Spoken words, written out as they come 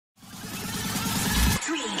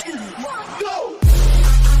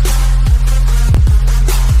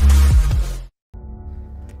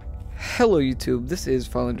Hello YouTube, this is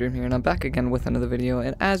Fallen Dream here, and I'm back again with another video,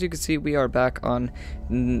 and as you can see, we are back on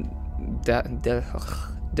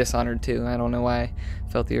Dishonored 2. I don't know why I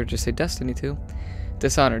felt the urge to say Destiny 2.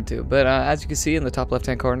 Dishonored 2. But as you can see in the top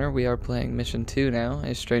left-hand corner, we are playing Mission 2 now,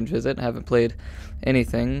 A Strange Visit. I haven't played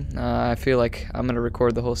anything. I feel like I'm going to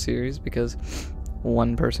record the whole series because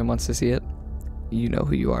one person wants to see it. You know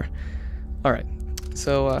who you are. Alright,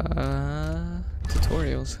 so,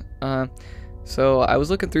 tutorials. So I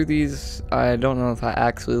was looking through these. I don't know if I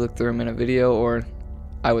actually looked through them in a video or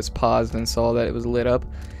I was paused and saw that it was lit up,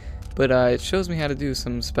 but it shows me how to do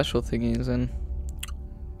some special thingies, and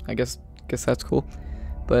I guess that's cool.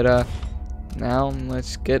 But now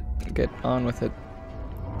let's get on with it.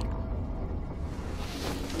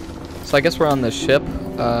 So I guess we're on the ship,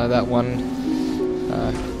 that one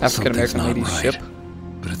African American lady's ship.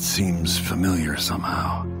 But it seems familiar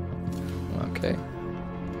somehow. Okay.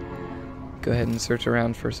 Go ahead and search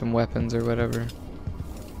around for some weapons or whatever.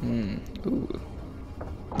 Ooh.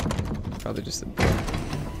 Probably just a door.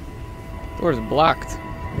 Door's blocked.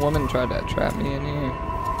 Woman tried to trap me in here.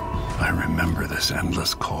 I remember this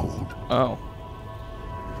endless cold. Oh.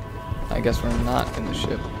 I guess we're not in the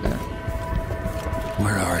ship. Yeah.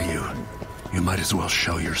 Where are you? You might as well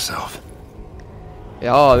show yourself.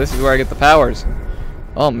 Yeah, oh, this is where I get the powers.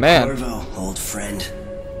 Oh man. Corvo, old friend.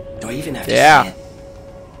 Do I even have to say it?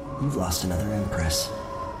 You've lost another empress.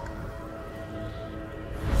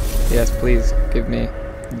 Yes, please give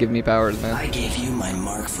me powers, man. I gave you my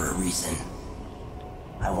mark for a reason.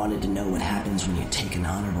 I wanted to know what happens when you take an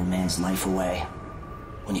honorable man's life away,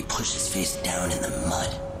 when you push his face down in the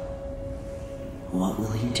mud. What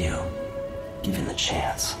will he do, given the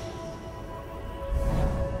chance?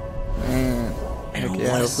 Man, heck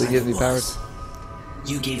yeah, hopefully gives me powers.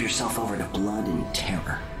 You gave yourself over to blood and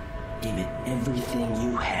terror. Gave it everything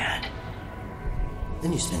you had.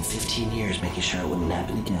 Then you spent 15 years making sure it wouldn't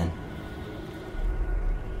happen again.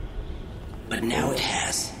 But now it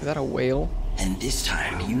has. Is that a whale? And this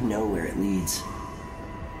time, you know where it leads.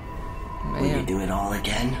 Man. Will you do it all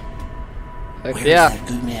again? Heck Where yeah. is that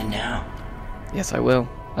good man now? Yes, I will.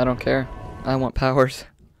 I don't care. I want powers.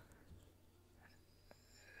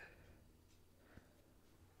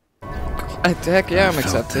 Heck yeah, I'm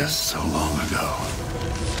accepting. This so long ago.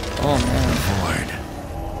 Oh man. The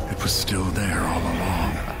void. It was still there all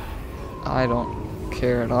along. I don't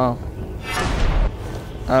care at all.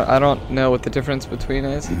 I don't know what the difference between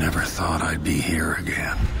is. Never thought I'd be here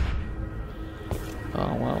again.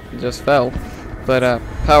 Oh well, it just fell. But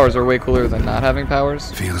powers are way cooler than not having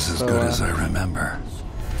powers. Feels as good as I remember.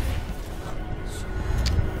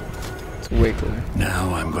 It's way cooler.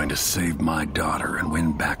 Now I'm going to save my daughter and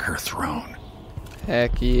win back her throne.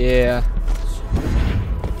 Heck yeah.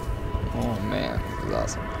 Oh man, this is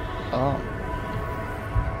awesome. Oh.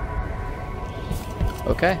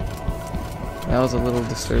 Okay. That was a little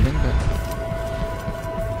disturbing, but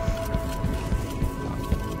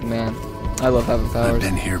man, I love having powers. I've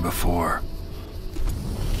been here before.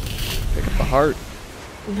 Pick up a heart.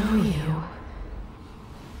 Know you.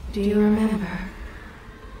 Do you remember?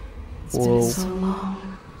 It's Whoa. been so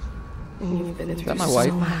long, and you've been through that my so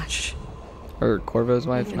wife? much. Or Corvo's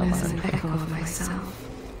wife? Even Not as an mine. echo of myself.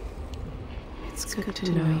 It's good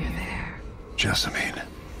to know you're there. Jessamine.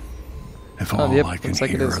 If Oh, all yep, I can looks like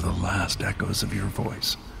it hear is. are the last echoes of your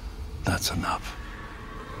voice, that's enough.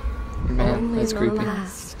 Man, Only that's the creepy.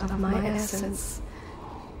 last of my essence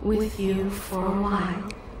with you for a while.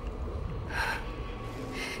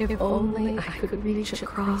 If only I could reach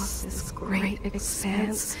across this great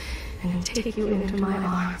expanse and take you into my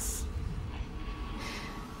arms.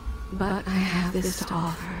 But I have this to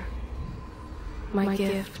offer. My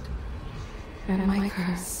gift and my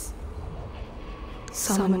curse.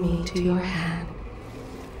 Summon me to your hand,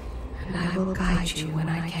 and I will guide you when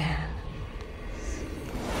I can.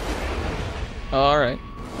 Alright.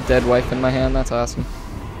 Dead wife in my hand, that's awesome.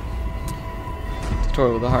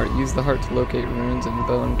 Tutorial with the heart. Use the heart to locate runes and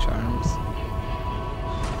bone charms.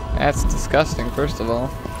 That's disgusting, first of all.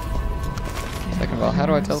 Second of all, how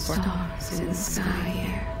do I teleport? Stars in the sky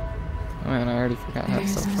here. Oh man, I already forgot how to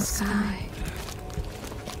There's no teleport. sky.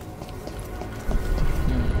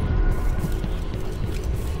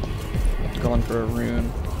 Going for a rune.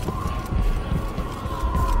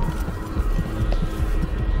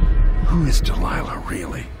 Who is Delilah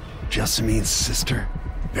really? Jessamine's sister?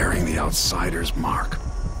 Bearing the outsider's mark.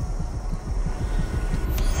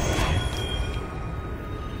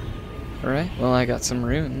 Alright, well I got some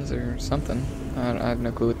runes or something. I have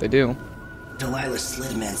no clue what they do. Delilah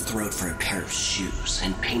slit a man's throat for a pair of shoes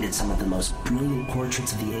and painted some of the most brilliant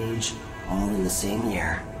portraits of the age, all in the same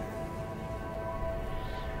year.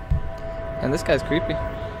 And this guy's creepy.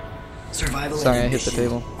 Survival Sorry, and I hit the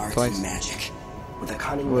ambition, table art twice. and magic, with the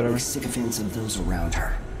cunning Whatever. little sycophants of those around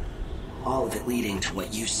her. All of it leading to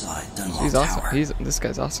what you saw at Dunwall He's Tower. awesome. This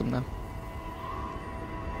guy's awesome though.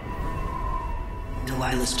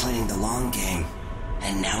 Delilah's playing the long game,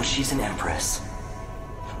 and now she's an empress.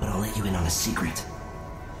 But I'll let you in on a secret.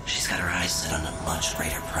 She's got her eyes set on a much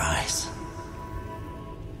greater prize.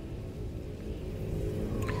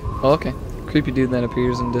 Oh, okay. Creepy dude that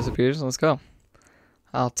appears and disappears. Let's go.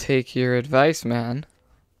 I'll take your advice, man.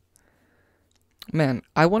 Man,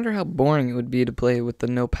 I wonder how boring it would be to play with the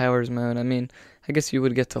no powers mode. I mean, I guess you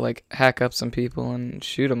would get to, like, hack up some people and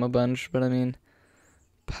shoot them a bunch, but I mean,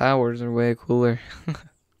 powers are way cooler.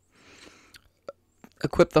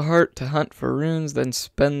 Equip the heart to hunt for runes, then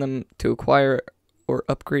spend them to acquire or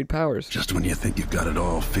upgrade powers. Just when you think you've got it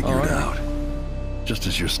all figured out, just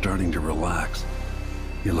as you're starting to relax,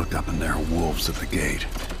 you look up and there are wolves at the gate.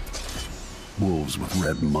 Wolves with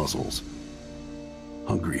red muzzles,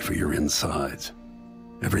 hungry for your insides.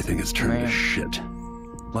 Everything has turned to shit.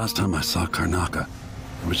 Last time I saw Karnaca,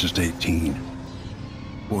 I was just 18,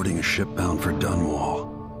 boarding a ship bound for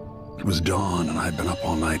Dunwall. It was dawn and I'd been up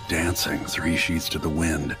all night dancing, 3 sheets to the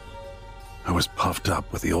wind. I was puffed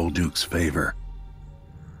up with the old Duke's favor,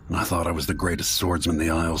 and I thought I was the greatest swordsman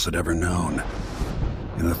the Isles had ever known.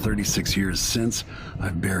 In the 36 years since,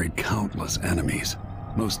 I've buried countless enemies.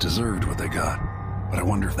 Most deserved what they got, but I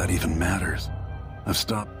wonder if that even matters. I've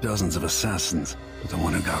stopped dozens of assassins, but the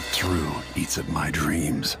one who got through eats at my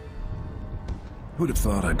dreams. Who'd have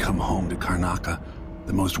thought I'd come home to Karnaca,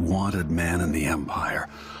 the most wanted man in the Empire,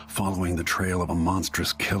 following the trail of a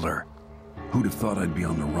monstrous killer? Who'd have thought I'd be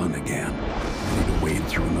on the run again, ready to wade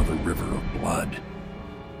through another river of blood?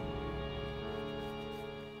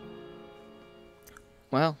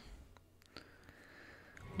 Wow.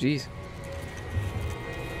 Jeez.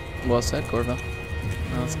 Well said, Corvo.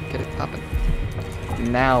 Now let's get it popping.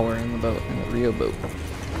 Now we're in the boat, in the Rio boat.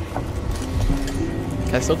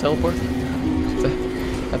 Can I still teleport?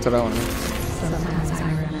 That's what I want to know. Sometimes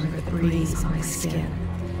I remember the breeze on my skin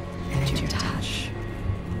and your touch.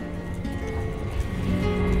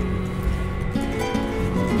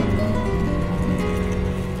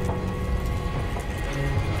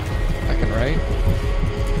 I can write.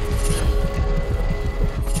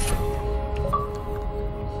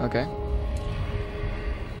 Okay.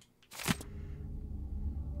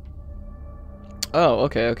 Oh,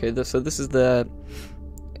 okay. So this is the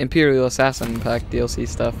Imperial Assassin Pack DLC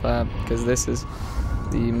stuff, because this is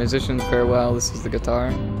the Musician's Farewell, this is the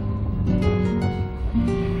guitar.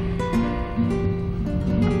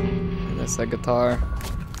 That's the guitar.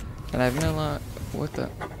 And I have no what the...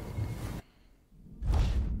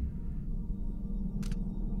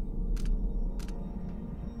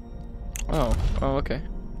 Oh, okay.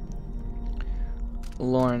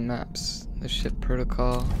 Lauren maps, the ship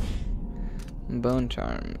protocol, bone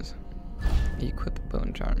charms. Equip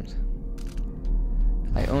bone charms.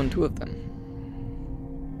 I own 2 of them.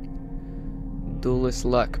 Duelist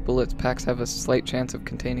luck. Bullets packs have a slight chance of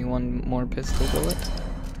containing 1 more pistol bullet.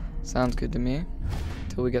 Sounds good to me.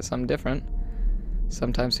 Until we get something different.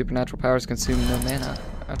 Sometimes supernatural powers consume no mana.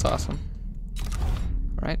 That's awesome.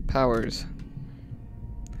 Alright, powers.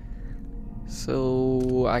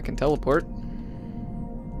 So I can teleport.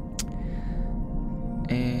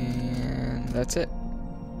 And that's it.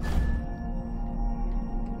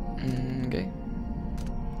 Okay.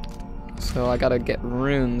 So I gotta get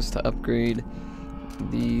runes to upgrade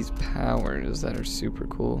these powers that are super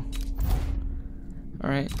cool.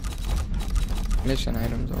 Alright. Mission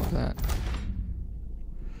items, all of that.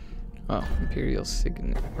 Oh, Imperial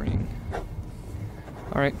Signet Ring.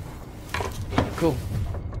 Alright. Cool.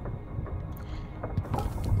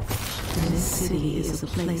 This city is a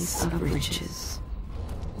place of riches.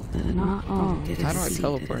 But not all get a How do I seat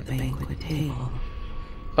teleport? at the banquet table.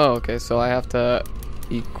 Oh, okay, so I have to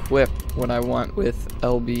equip what I want with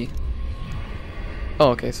LB. Oh,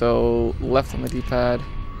 okay, so left on the D-pad,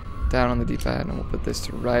 down on the D-pad, and we'll put this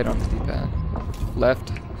to right on the D-pad.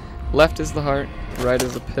 Left is the heart, right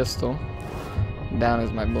is the pistol, down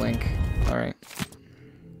is my blink. Alright.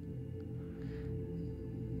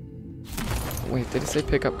 Wait, did it say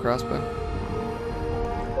pick up crossbow?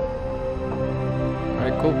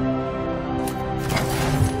 Alright, cool.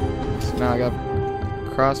 So now I got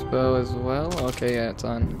crossbow as well. Okay, yeah, it's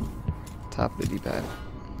on top of the D-pad.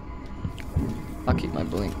 I'll keep my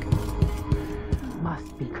blink.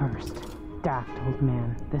 Must be cursed. Daft old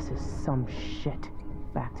man, this is some shit.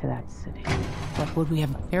 Back to that city. What would we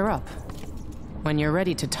have? You're up. When you're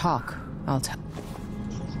ready to talk, I'll tell.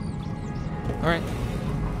 Alright.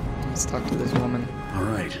 Let's talk to this woman. All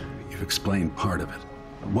right, you've You've explained part of it.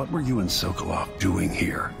 What were you and Sokolov doing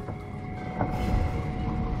here?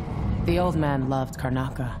 The old man loved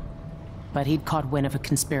Karnaca, but he'd caught wind of a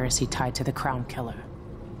conspiracy tied to the Crown Killer.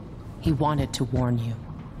 He wanted to warn you.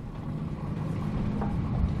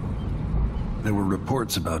 There were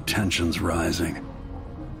reports about tensions rising.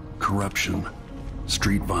 Corruption,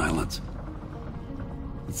 street violence.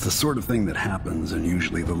 It's the sort of thing that happens, and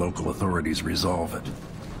usually the local authorities resolve it.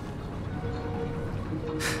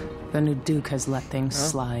 The new Duke has let things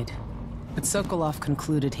slide. But Sokolov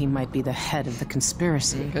concluded he might be the head of the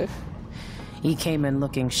conspiracy. Okay. He came in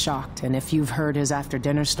looking shocked, and if you've heard his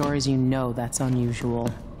after-dinner stories, you know that's unusual.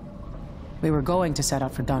 We were going to set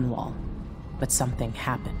out for Dunwall, but something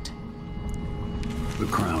happened. The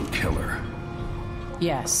Crown Killer.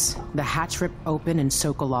 Yes, the hatch ripped open and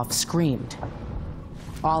Sokolov screamed.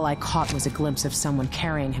 All I caught was a glimpse of someone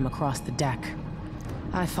carrying him across the deck.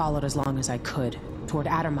 I followed as long as I could, toward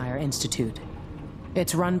Addermeyer Institute.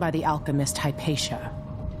 It's run by the alchemist Hypatia.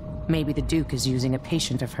 Maybe the Duke is using a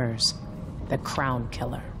patient of hers, the Crown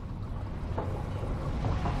Killer.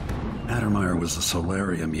 Addermeyer was a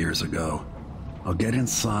solarium years ago. I'll get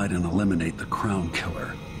inside and eliminate the Crown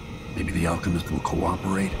Killer. Maybe the alchemist will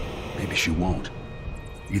cooperate, maybe she won't.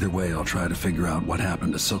 Either way, I'll try to figure out what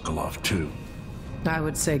happened to Sokolov, too. I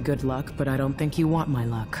would say good luck, but I don't think you want my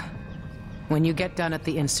luck. When you get done at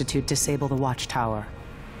the Institute, disable the watchtower.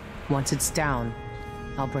 Once it's down,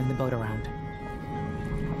 I'll bring the boat around.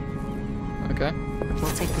 Okay.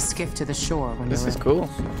 We'll take the skiff to the shore when This you're is ready. cool.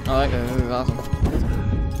 I like it. This is awesome.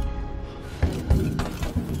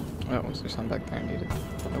 Oh, was there something back there I needed?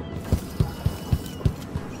 Nope.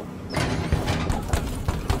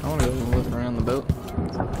 I want to go look around the boat.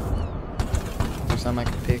 Is there something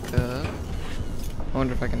I can pick up? I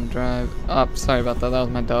wonder if I can drive. Oh, sorry about that. That was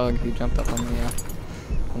my dog. He jumped up on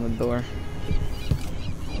the door.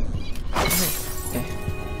 Okay.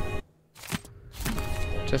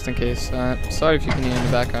 Just in case. Sorry if you can hear any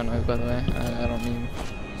background noise, by the way. I don't mean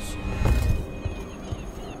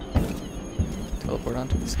teleport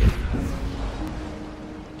onto the skip.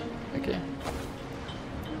 Okay.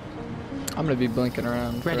 I'm gonna be blinking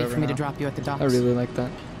around. Ready for me to now. drop you at the docks? I really like that.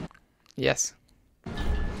 Yes.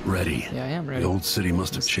 Ready. Yeah, I am ready. The old city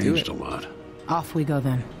must have Let's do changed it. a lot. Off we go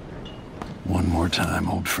then. One more time,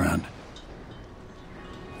 old friend.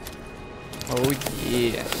 Oh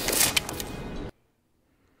yeah.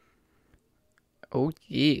 Oh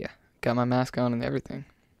yeah. Got my mask on and everything.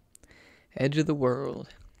 Edge of the world.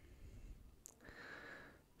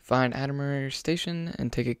 Find Addermeyer Station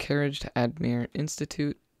and take a carriage to Addermeyer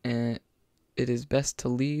Institute, and it is best to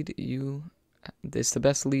lead you. It's the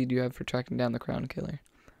best lead you have for tracking down the Crown Killer.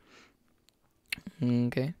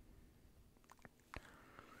 Okay.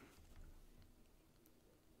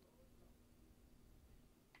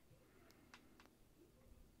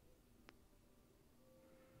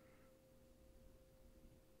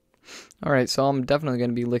 Alright, so I'm definitely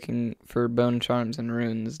going to be looking for bone charms and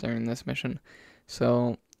runes during this mission.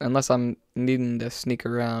 So, unless I'm needing to sneak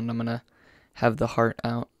around, I'm going to have the heart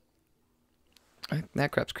out.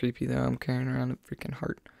 That crap's creepy, though. I'm carrying around a freaking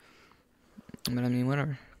heart. But I mean,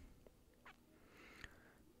 whatever.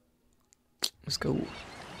 Let's go.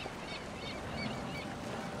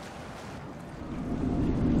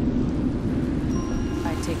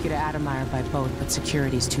 I'd take you to Addermeyer by boat, but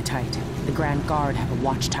security's too tight. The Grand Guard have a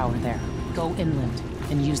watchtower there. Go inland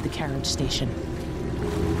and use the carriage station.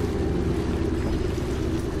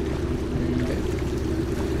 Okay.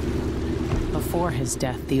 Before his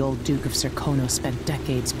death, the old Duke of Serkono spent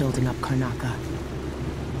decades building up Karnaca.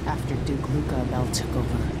 After Duke Luca Abel took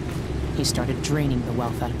over, he started draining the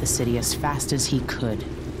wealth out of the city as fast as he could.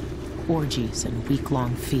 Orgies and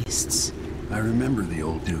week-long feasts. I remember the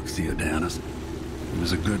old Duke Theodanis. He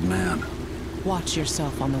was a good man. Watch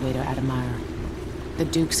yourself on the way to Addermeyer. The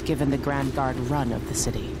Duke's given the Grand Guard run of the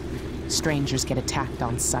city. Strangers get attacked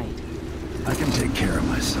on sight. I can take care of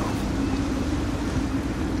myself.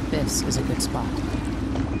 This is a good spot.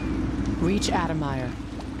 Reach Addermeyer,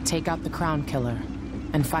 take out the Crown Killer,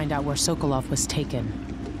 and find out where Sokolov was taken.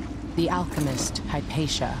 The alchemist,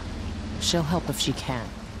 Hypatia. She'll help if she can.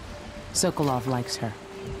 Sokolov likes her.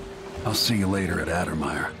 I'll see you later at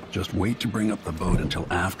Addermeyer. Just wait to bring up the boat until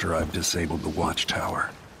after I've disabled the watchtower.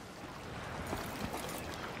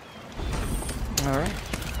 Alright.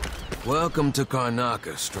 Welcome to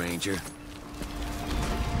Karnaca, stranger.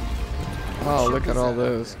 Oh, look at all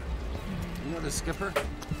those. You know the skipper?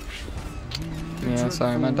 Yeah,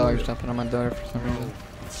 sorry, my dog's jumping on my door for some reason.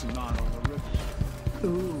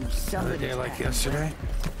 Another day like yesterday.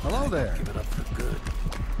 Hello there. Give it up for good.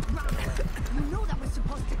 You know that we're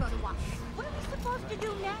supposed to go to watch. What are we supposed to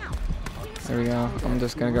do now? There we go. I'm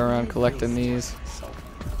just gonna go around collecting these.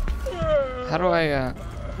 How do I,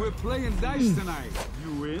 We're playing dice tonight.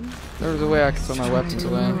 You in? There was a way I could put my weapons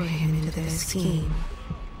away. Lure him into their scheme,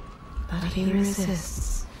 but he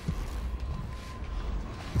resists.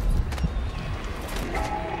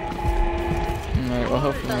 Alright, well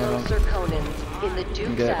hopefully I Fellow don't Sir Conan, in the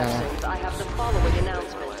Duke's get, absence, I have the following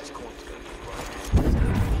announcement.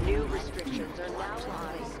 New restrictions are now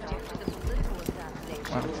live due to the political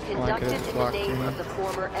assassinations conducted in the name of the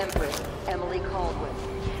former Empress, Emily Caldwell,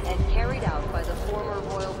 and carried out by the former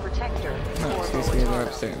Royal Protector, No, Corvo excuse me, they're Atano.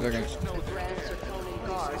 upstairs. Okay. The Grand Sir Conan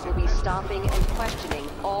Guard will be stopping and questioning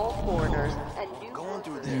all foreigners and new Going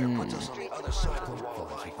through there puts us on the other side of the wall.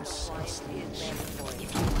 If you watch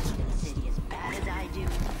the city as bad as I do,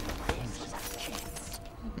 there's a chance.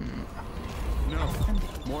 No.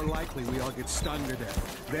 More likely we all get stunned to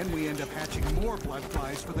death. Then we end up hatching more blood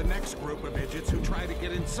flies for the next group of idiots who try to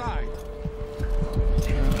get inside.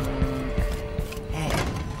 Hey,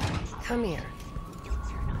 come here.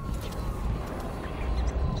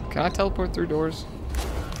 Can I teleport through doors?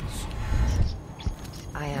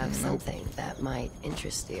 I have something that might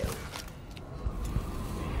interest you.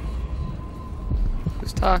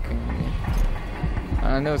 Who's talking to me?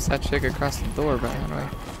 I know it's that chick across the door, but how do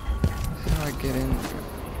I get in there?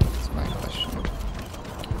 That's my question.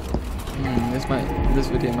 This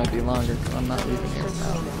video might be longer because I'm not leaving here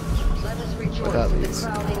without these.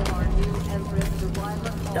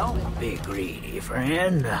 Don't be greedy,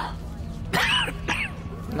 friend.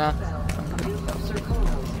 Nah. Sir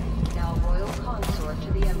Conan, now royal consort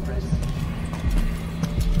to the Empress.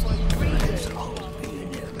 For 3 days,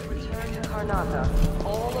 return to Karnataka.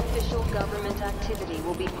 All official government activity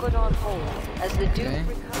will be put on hold as the Duke Okay.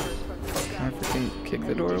 recovers from the Can I freaking kick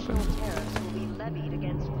the door open? tariffs will be levied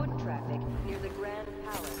against foot traffic near the Grand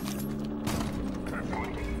Palace.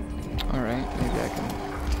 Alright, maybe I can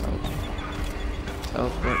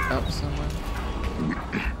teleport up somewhere.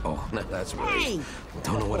 Oh, that's right.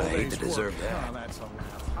 Don't know what I hate to deserve that.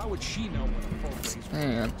 How would she know what a full day's work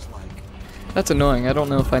Hang on. is like? That's annoying. I don't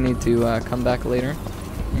know if I need to come back later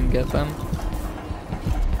and get them.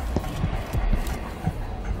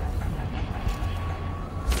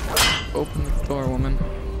 Open the door, woman.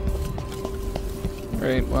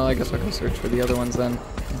 Right, well, I guess I'll go search for the other ones then,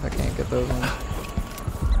 if I can't get those ones.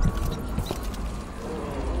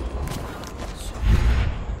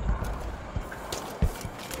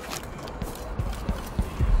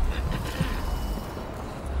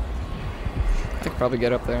 I could probably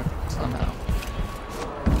get up there somehow.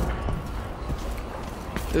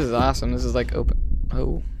 This is awesome. This is like open.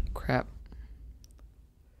 Oh, crap.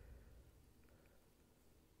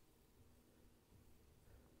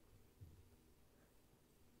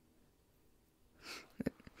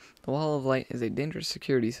 The Wall of Light is a dangerous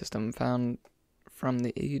security system found from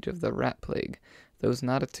the age of the rat plague. Those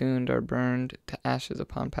not attuned are burned to ashes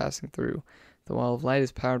upon passing through. The Wall of Light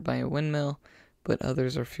is powered by a windmill, but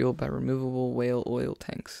others are fueled by removable whale oil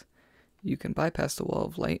tanks. You can bypass the Wall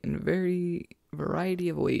of Light in a variety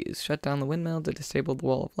of ways. Shut down the windmill to disable the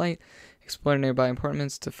Wall of Light, explore nearby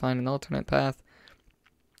apartments to find an alternate path,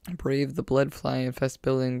 brave the blood fly infested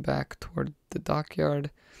building back toward the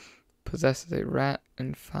dockyard, possess a rat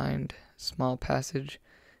and find small passage,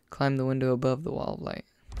 climb the window above the Wall of Light.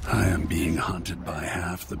 I am being hunted by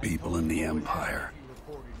half the people in the Empire.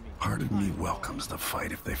 Part of me welcomes the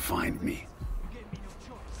fight if they find me.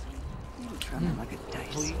 Like a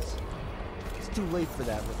dice. It's too late for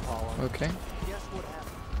that, Rapala. Okay.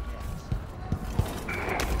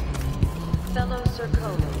 Fellow Sir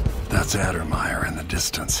Conan, That's Addermeyer in the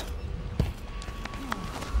distance.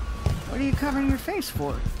 What are you covering your face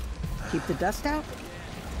for? Keep the dust out?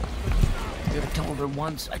 I told her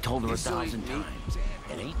once, I told her 1,000 times.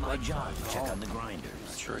 It ain't my job to check on the grinders.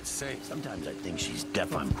 Not sure it's safe. Sometimes I think she's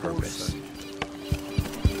deaf on purpose.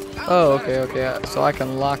 Oh, okay. So I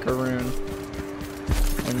can lock a rune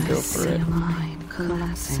and go for it. Line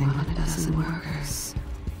collapsing on a dozen workers.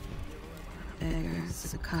 Beggar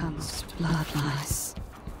succumbs to blood flies.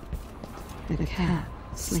 The cat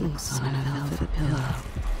sleeps on a velvet pillow.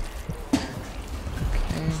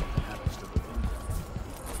 Okay.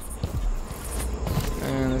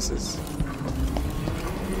 And this is...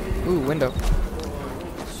 Ooh, window.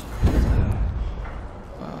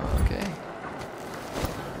 Okay.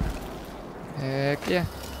 Heck yeah.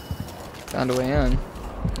 Found a way in.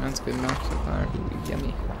 That's good enough so far. Ooh,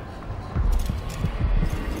 yummy.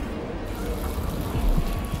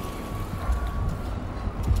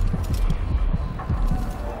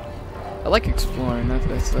 I like exploring.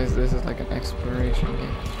 This is like an exploration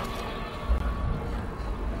game.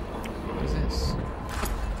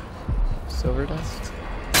 Silver dust?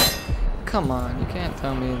 Come on, you can't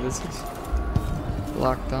tell me this is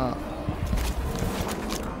locked off.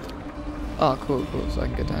 Oh, cool, cool, so I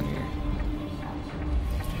can get down here.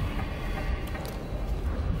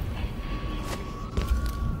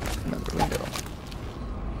 Another window.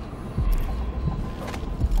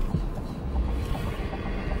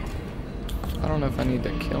 I don't know if I need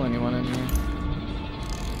to kill anyone in here.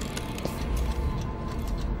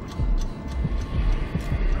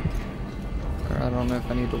 Or I don't know if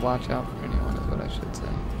I need to watch out for anyone is what I should say.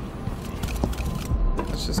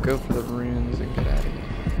 Let's just go for the runes and get out of here.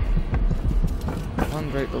 One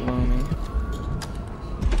right below me.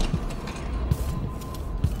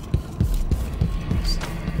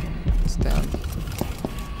 It's down.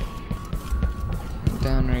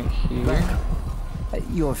 Down right here.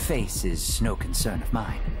 Your face is no concern of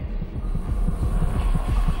mine.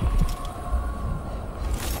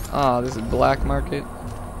 Ah, this is black market.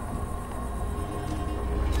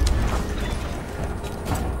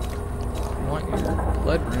 I want your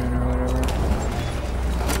blood rune or whatever.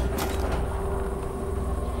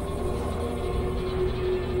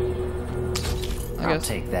 I'll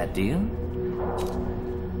take that deal.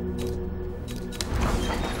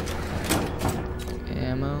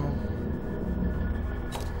 Ammo.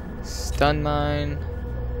 Stun mine.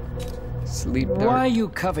 Sleep dart. Why you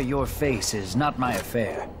cover your face is not my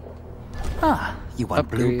affair. Ah, you want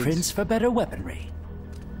Upgrades. blueprints for better weaponry.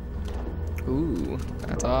 Ooh,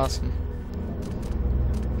 that's awesome.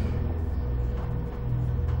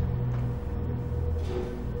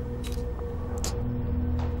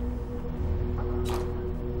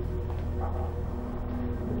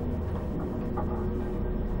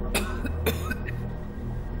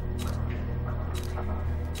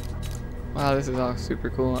 Wow, this is all super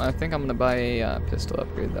cool. I think I'm gonna buy a pistol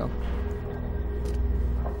upgrade though.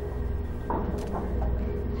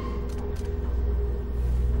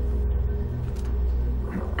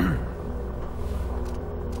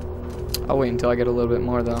 I'll wait until I get a little bit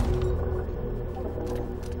more though.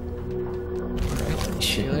 Right,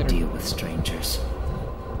 shouldn't deal with strangers.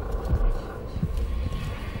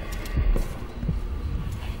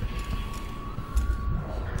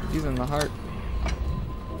 Using the heart.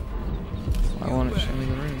 I want to show me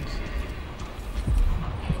the runes.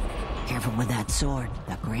 Careful with that sword.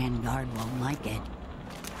 The Grand Guard won't like it.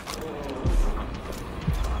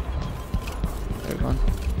 There's one.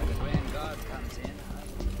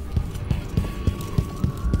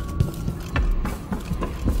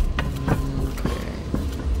 Okay.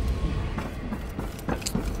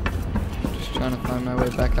 Just trying to find my way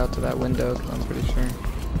back out to that window because I'm pretty sure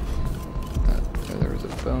that there was a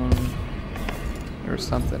bone or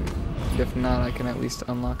something. If not, I can at least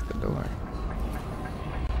unlock the door.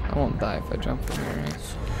 I won't die if I jump from here, right?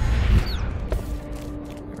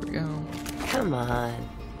 There we go. Come on.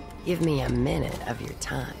 Give me a minute of your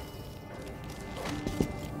time.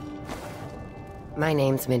 My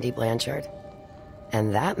name's Mindy Blanchard.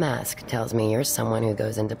 And that mask tells me you're someone who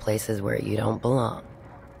goes into places where you don't belong.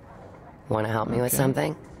 Want to help me with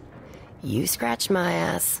something? You scratch my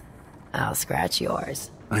ass, I'll scratch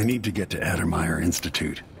yours. I need to get to Addermeyer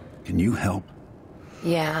Institute. Can you help?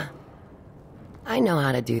 Yeah. I know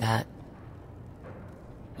how to do that.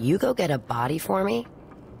 You go get a body for me,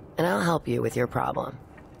 and I'll help you with your problem.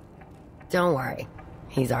 Don't worry.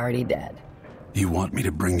 He's already dead. You want me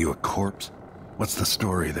to bring you a corpse? What's the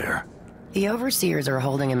story there? The overseers are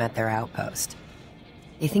holding him at their outpost.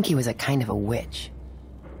 They think he was a kind of a witch.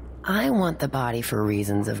 I want the body for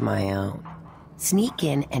reasons of my own. Sneak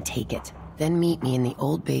in and take it. Then meet me in the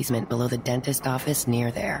old basement below the dentist office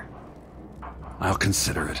near there. I'll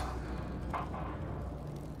consider it.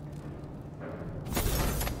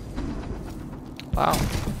 Wow.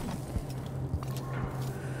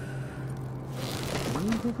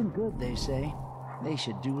 News isn't good, they say. They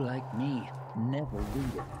should do like me. Never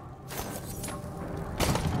read it.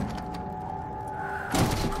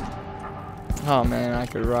 Oh man, I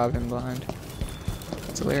could rob him blind.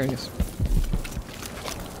 That's hilarious.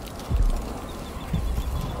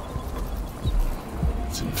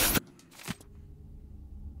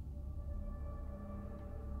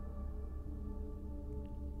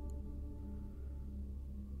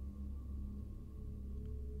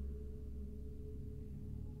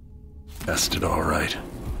 Bested all right.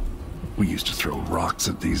 We used to throw rocks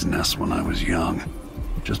at these nests when I was young.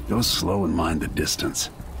 Just go slow and mind the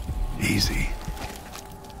distance. Easy.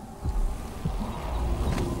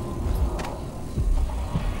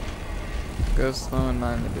 Go slow and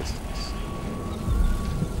mind the distance.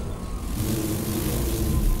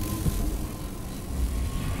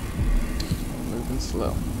 Moving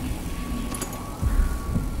slow.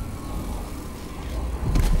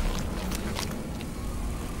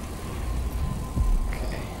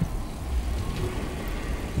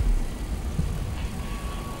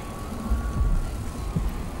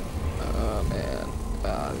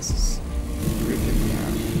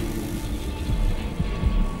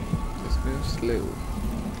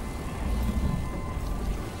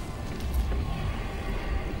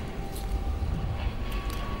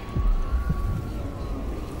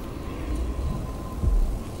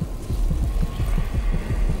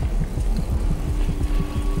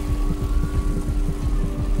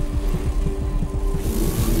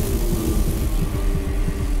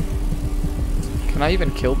 Can I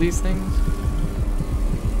even kill these things?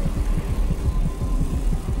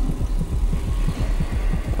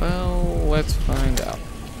 Well, let's find out.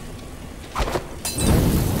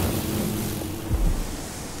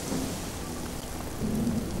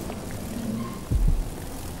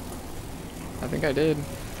 I think I did.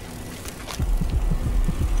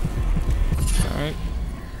 Alright.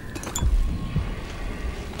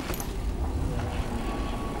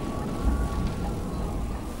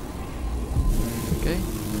 Okay.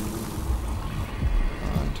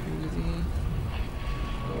 On to the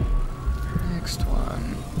next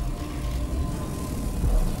one.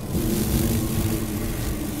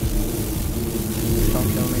 Don't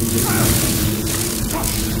kill me.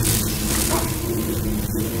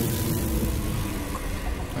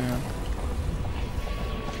 Yeah.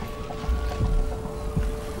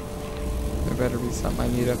 There better be something I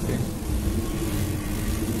need up here.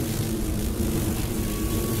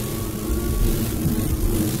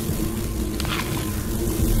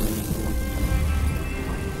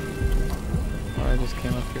 Or I just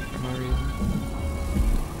came up here for no reason.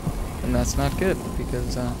 And that's not good,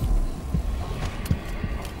 because, I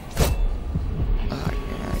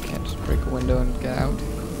can't just break a window and get out.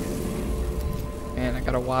 Man, I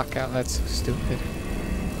gotta walk out, that's so stupid.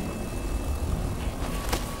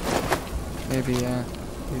 Maybe,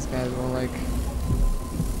 these guys will like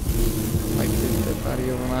his dead body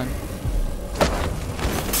over mine.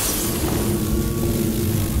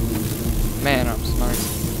 Man, I'm smart.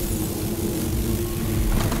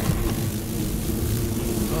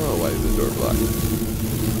 Oh, why is the door blocked?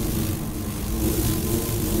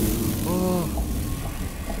 Oh.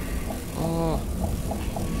 Oh.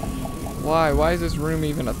 Why? Why is this room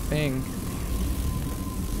even a thing?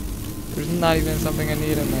 There's not even something I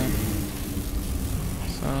need in there.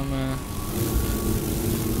 So I'm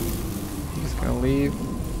just gonna leave.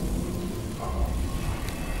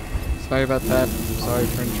 Sorry about that. Sorry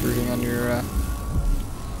for intruding on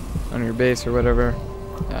your base or whatever.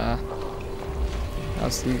 I'll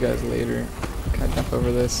see you guys later. Can I jump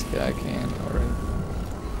over this? Yeah, I can. Alright.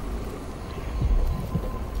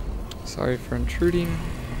 Sorry for intruding.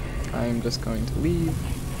 I'm just going to leave.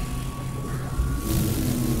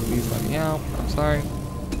 Please let me out. I'm sorry.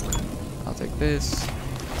 I'll take this.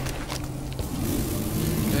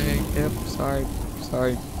 Okay, yep, sorry.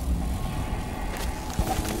 Sorry.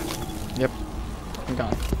 Yep. I'm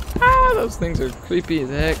gone. Ah, those things are creepy as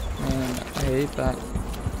heck. Man, I hate that.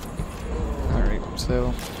 Alright,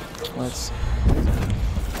 so let's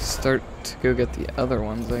start to go get the other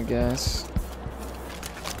ones, I guess.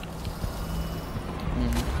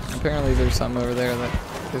 Apparently there's something over there that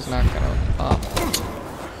is not gonna... Oh.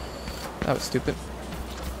 That was stupid.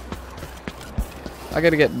 I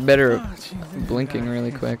gotta get better at blinking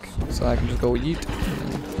really quick, so I can just go yeet,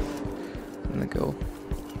 and then go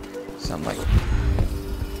something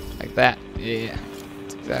like that. Yeah,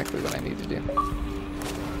 that's exactly what I need to do.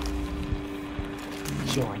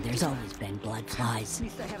 Sure, there's always been blood flies. I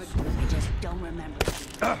just don't remember.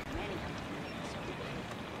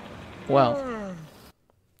 Well,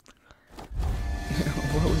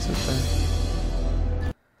 what was it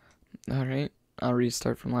then? Alright, I'll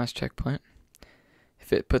restart from last checkpoint.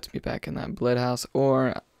 If it puts me back in that blood house,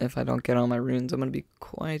 or if I don't get all my runes, I'm gonna be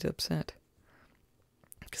quite upset.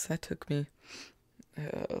 Because that took me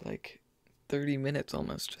like 30 minutes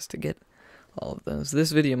almost just to get all of those.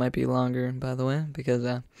 This video might be longer, by the way, because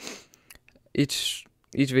each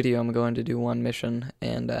video I'm going to do one mission,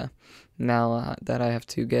 and now that I have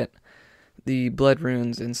to get the blood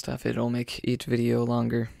runes and stuff, it'll make each video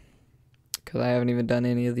longer. Because I haven't even done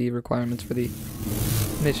any of the requirements for the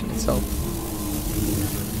mission itself.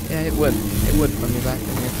 Yeah, it would put me back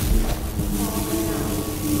in here.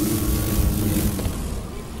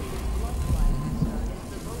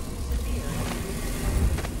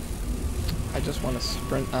 I just want to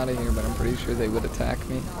sprint out of here, but I'm pretty sure they would attack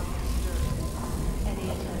me.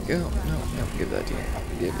 Go. No, give that to you.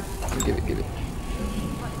 Give it.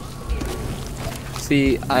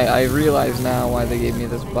 See, I realize now why they gave me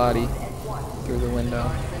this body through the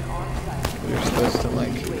window. They're supposed to,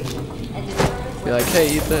 like, be like, hey,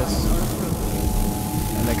 eat this.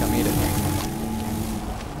 And they come eat it.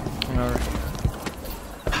 Alright.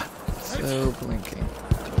 So blinking.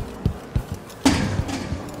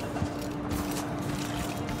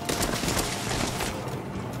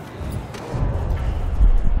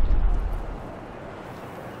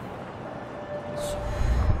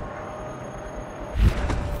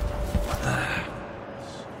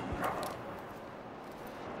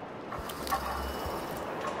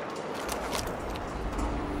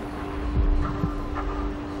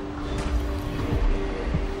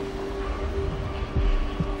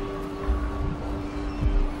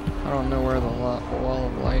 don't know where the wall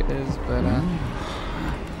of light is, but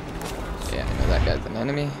yeah, I know that guy's an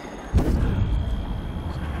enemy. So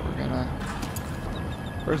we're gonna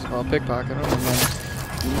first of all pickpocket him, and then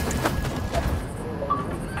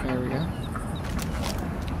there we go.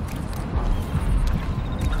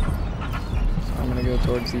 So I'm gonna go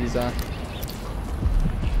towards these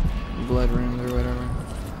blood rooms or whatever.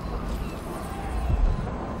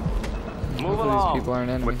 Hopefully these people aren't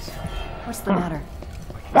enemies. What's the matter?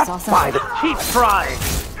 I saw something. Keep trying!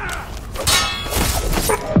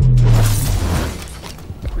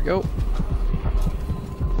 There we go.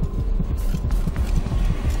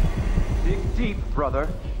 Dig deep, brother.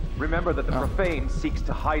 Remember that the profane seeks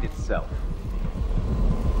to hide itself.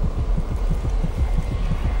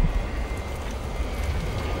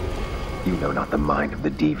 You know not the mind of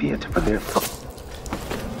the deviant, for their... Is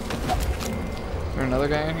there another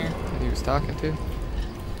guy in here that he was talking to?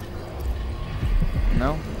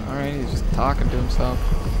 No? Alright, he's just talking to himself.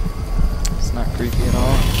 It's not creepy at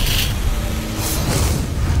all.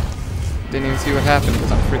 Didn't even see what happened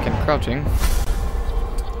because I'm freaking crouching.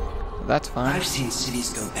 That's fine. I've seen cities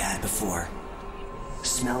go bad before.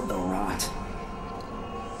 Smelled the rot.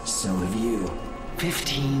 So have you.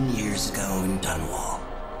 15 years ago in Dunwall.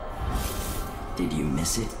 Did you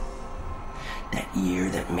miss it? That year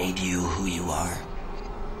that made you who you are?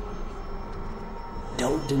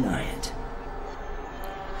 Don't deny it.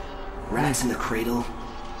 Rats in the cradle,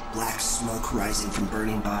 black smoke rising from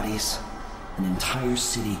burning bodies, an entire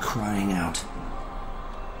city crying out.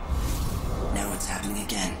 Now it's happening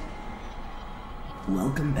again.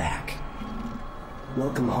 Welcome back.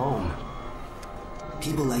 Welcome home.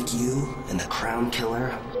 People like you and the Crown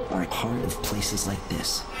Killer are a part of places like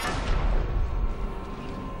this.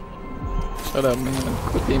 Shut up, man.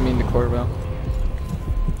 Quit being mean to Corvo.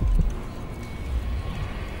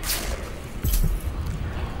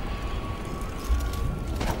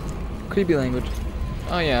 Creepy language.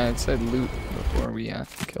 Oh yeah, it said loot before we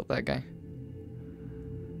killed that guy.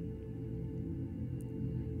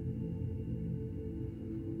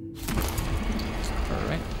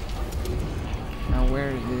 Alright. Now where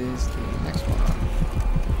is the next one?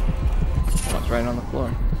 Oh, it's right on the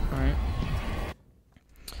floor. Alright.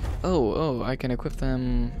 Oh, I can equip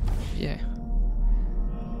them. Yeah.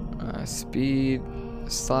 Speed.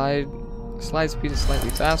 Slide speed is slightly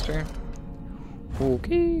faster.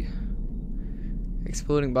 Okay.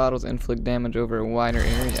 Exploding bottles inflict damage over a wider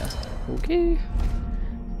area. Okay.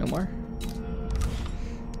 No more.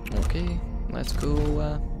 Okay. Let's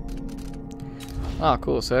go. Oh,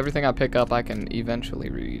 cool. So everything I pick up, I can eventually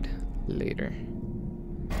read later.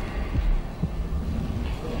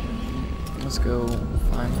 Let's go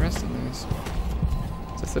find the rest of these.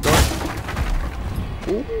 Is this the door?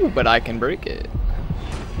 Ooh, but I can break it.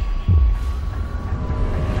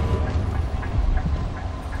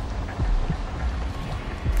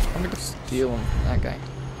 I'm gonna steal him from that guy.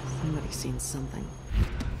 Somebody's seen something.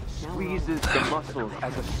 Squeezes the muscles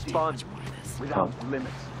as a sponge without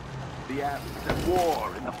limits. The act of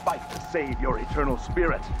war in the fight to save your eternal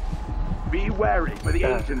spirit. Be wary for the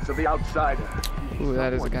agents of the outsider. Ooh,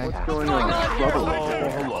 that is a guy. What's going on? Trouble?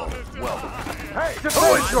 Hello. Well, Hey,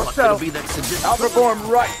 defend yourself! I'll perform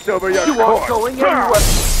rights over your corpse! You aren't going anywhere!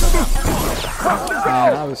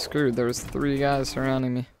 Man, I was screwed. There was 3 guys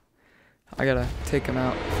surrounding me. I gotta take them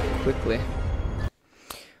out quickly.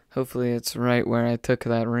 Hopefully it's right where I took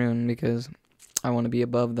that rune because I want to be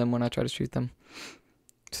above them when I try to shoot them.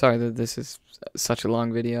 Sorry that this is such a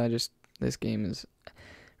long video. This game is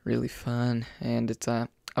really fun, and it's I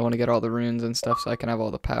want to get all the runes and stuff so I can have all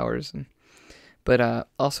the powers. But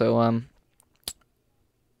also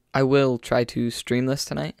I will try to stream this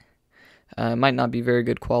tonight. It might not be very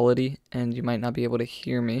good quality, and you might not be able to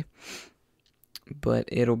hear me, but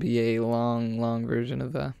it'll be a long version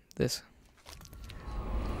of this.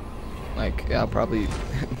 Like, I'll probably,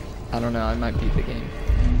 I don't know, I might beat the game.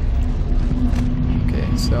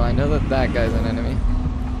 Okay, so I know that that guy's an enemy.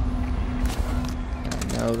 And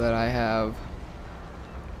I know that I have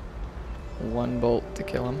 1 bolt to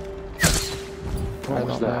kill him. I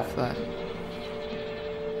don't know if that...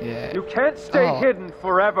 Yeah. You can't stay hidden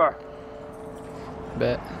forever!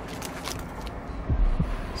 Bet.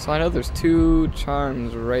 So I know there's 2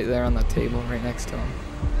 charms right there on the table right next to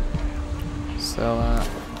him. So,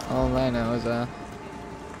 all I know is, I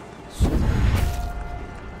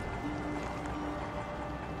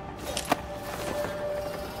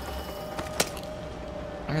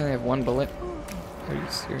only have 1 bullet. Are you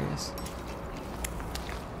serious?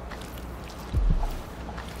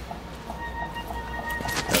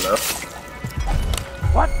 Hello?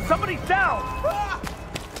 What? Somebody's down!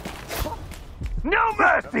 No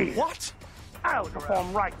mercy! What? I'll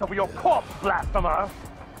perform rites over your corpse, blasphemer!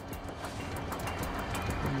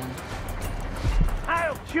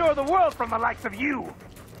 I'll cure the world from the likes of you!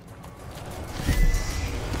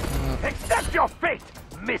 Accept your fate,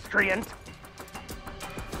 miscreant!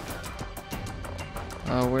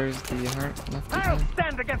 Where's the heart left? I'll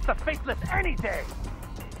stand against the faithless any day!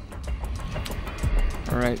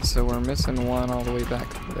 Alright, so we're missing one all the way back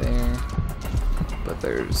there. But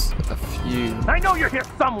there's a few. I know you're here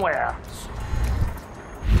somewhere!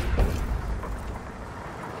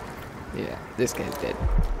 Yeah, this guy's dead.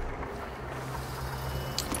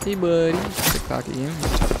 Hey buddy, pickpocket you,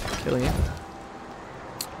 kill you.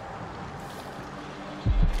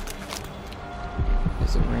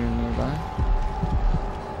 There's a room nearby.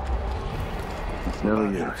 It's no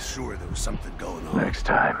use. I'm sure there was something going on. Next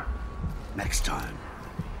time. Next time.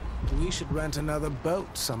 We should rent another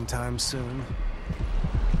boat sometime soon.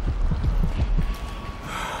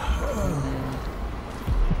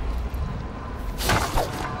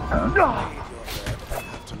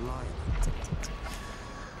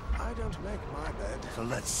 I don't make my bed. So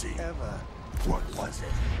let's see. Ever. What was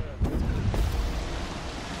it?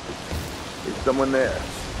 Is someone there?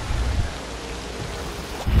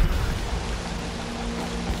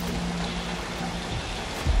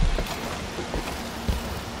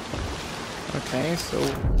 Okay, so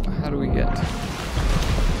how do we get?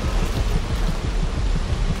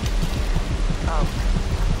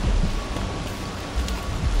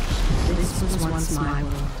 This was once my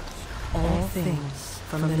world. All things,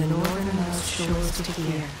 from the northernmost shores to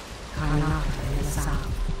here, Karnataka in the south.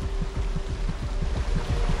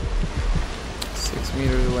 6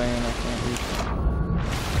 meters away and I can't reach it.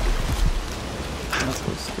 That's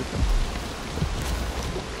so stupid.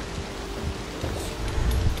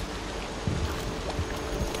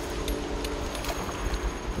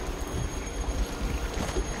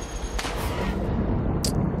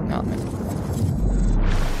 Not me.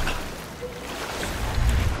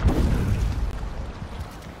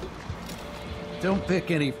 Don't pick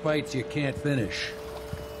any fights you can't finish.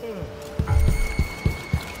 Okay,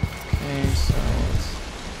 so let's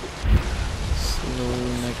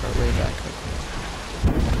slowly make our way back up.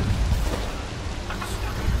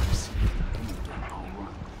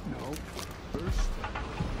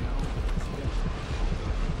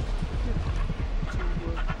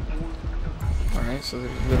 Alright, so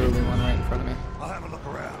there's literally one right in front of me. I'll have a look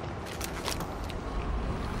around.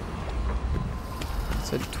 It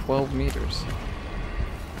said 12 meters.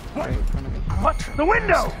 Right in front of me. What? The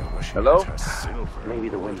window! Hello? Maybe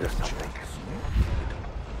the window's something.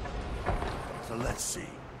 So let's see.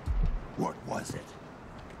 What was it?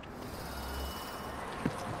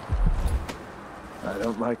 I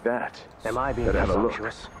don't like that. Am I being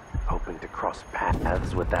presumptuous? Hoping to cross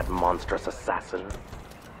paths with that monstrous assassin?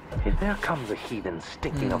 If there comes a heathen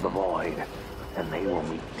stinking of the void, then they will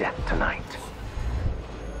meet death tonight.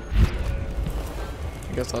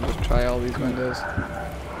 I guess I'll just try all these windows.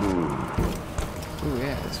 Ooh,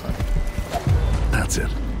 yeah, that's fun. That's it.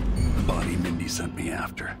 The body Mindy sent me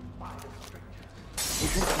after.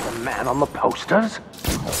 Isn't he the man on the posters?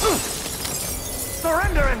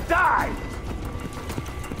 Surrender and die!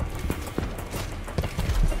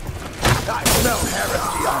 I smell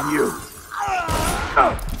heresy on you!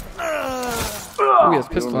 Oh, he has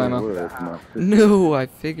pistol ammo. No, I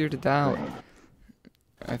figured it out.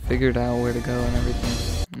 I figured out where to go and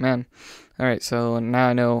everything. Man. Alright, so now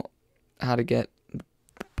I know how to get the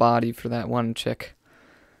body for that one chick.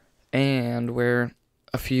 And where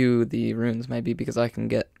a few of the runes might be, because I can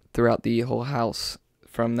get throughout the whole house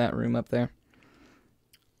from that room up there.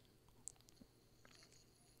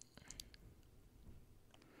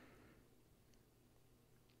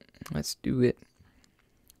 Let's do it.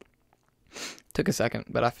 Took a second,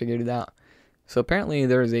 but I figured it out. So apparently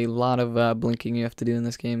there's a lot of blinking you have to do in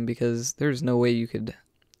this game, because there's no way you could...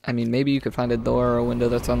 I mean, maybe you could find a door or a window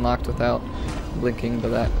that's unlocked without blinking, but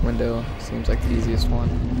that window seems like the easiest one.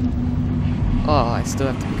 Oh, I still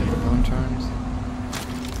have to pick up the bone charms.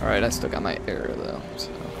 Alright, I still got my arrow though, so...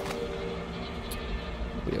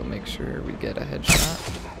 we'll make sure we get a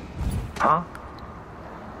headshot. Huh?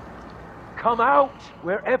 Come out,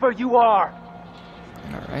 wherever you are!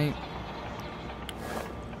 Alright.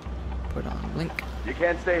 Put on blink. You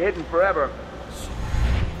can't stay hidden forever.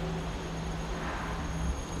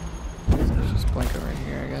 Let's just blink over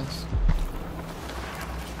here, I guess.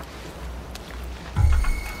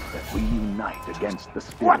 We unite against the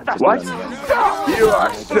spirits. What? You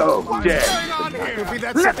are so dead.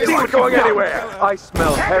 Let's see what's going anywhere. I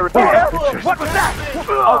smell heresy. What was that?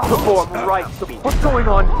 I'll perform rites. What's going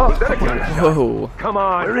on? Whoa. Come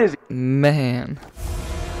on. Where is he? Man.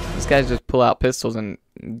 These guys just pull out pistols and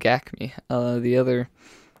gack me. The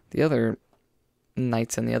other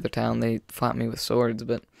knights in the other town, they fought me with swords,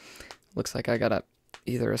 but looks like I gotta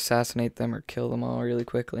either assassinate them or kill them all really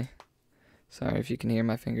quickly. Sorry if you can hear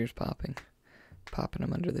my fingers popping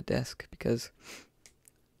them under the desk, because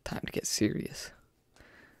time to get serious.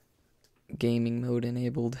 Gaming mode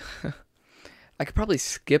enabled. I could probably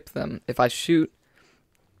skip them if I shoot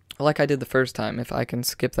like I did the first time. If I can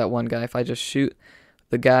skip that one guy, if I just shoot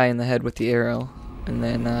the guy in the head with the arrow, and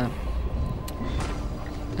then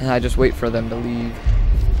and I just wait for them to leave.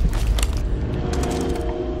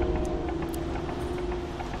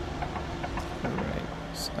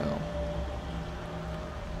 Alright, so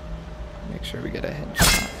make sure we get a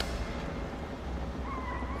headshot.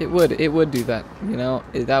 It would do that, you know.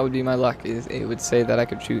 That would be my luck. It would say that I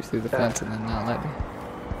could shoot through the fence and then not let me.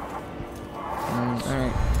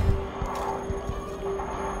 Alright.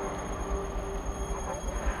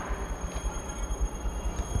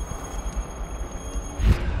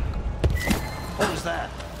 What was that?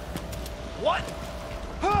 What?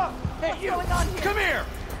 Hey, you! Come here!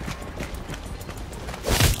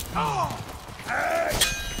 Oh! Hey!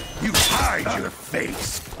 You hide your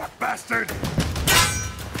face, bastard!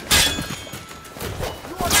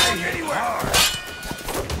 You want to go anywhere?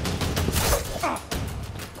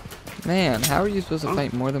 Man, how are you supposed to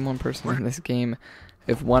fight more than one person in this game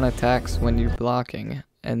if one attacks when you're blocking,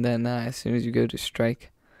 and then as soon as you go to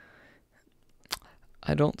strike?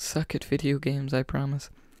 I don't suck at video games, I promise.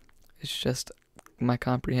 It's just my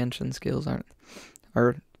comprehension skills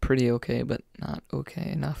are pretty okay, but not okay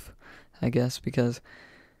enough, I guess, because,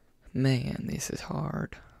 man, this is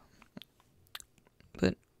hard.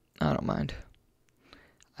 But I don't mind.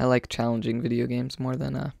 I like challenging video games more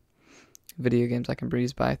than video games I can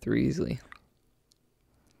breeze by through easily.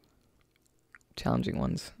 Challenging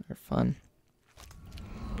ones are fun.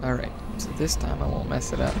 Alright, so this time I won't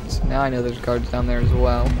mess it up. So now I know there's guards down there as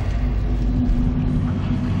well.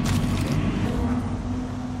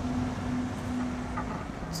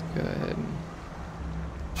 Let's go ahead and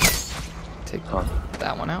take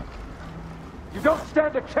that one out. You don't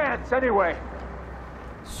stand a chance anyway.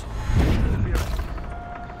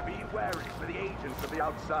 Be wary for the agents of the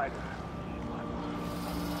outsider.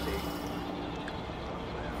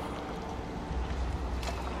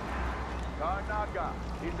 Karnaca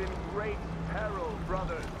is in great peril,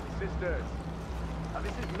 brothers and sisters. Now,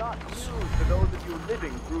 this is not news to those of you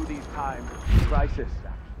living through these times of crisis.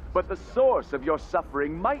 But the source of your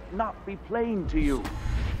suffering might not be plain to you.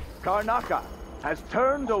 Karnaca has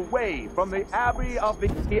turned away from the Abbey of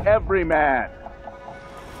the Everyman.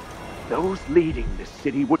 Those leading this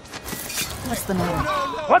city would... What's the matter?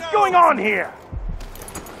 What's going on here?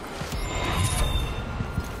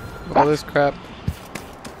 All this crap.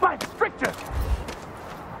 By Stricter!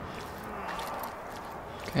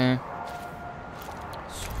 Okay.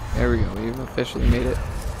 There we go. We've officially made it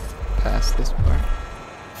past this part.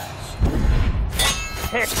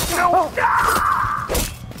 Heck no!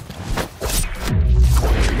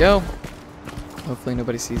 There we go. Hopefully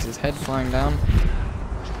nobody sees his head flying down.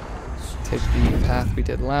 Take the path we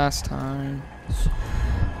did last time.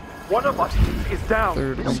 One of us is down.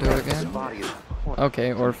 Third window again.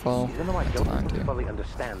 Okay, or fall. Even though I That's don't fine too. fully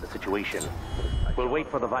understand the situation, we'll wait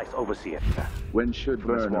for the Vice Overseer. When should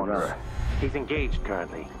burn arrive? He's engaged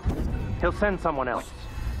currently. He'll send someone else.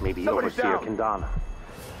 Maybe Somebody's Overseer down. Kendana.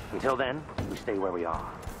 Until then, we stay where we are.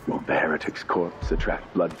 Won't the heretic's corpse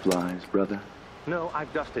attract blood flies, brother? No,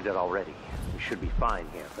 I've dusted it already. We should be fine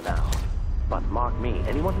here for now. But mark me,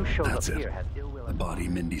 anyone who shows That's up it. here has ill will. The body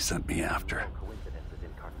Mindy sent me after. Coincidences in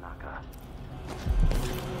Karnaca.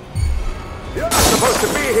 You're not supposed to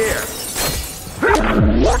be here!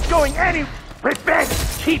 What's going any... Revenge!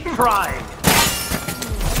 Keep trying!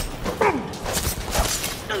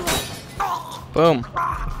 Boom.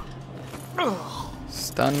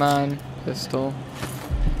 Stun mine. Pistol.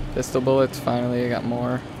 Pistol bullets. Finally, I got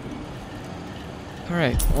more.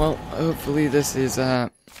 Alright, well, hopefully this is a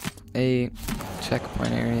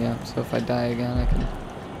checkpoint area, so if I die again, I can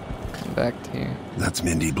come back to here. That's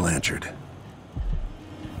Mindy Blanchard.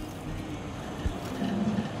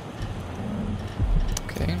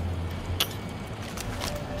 Okay.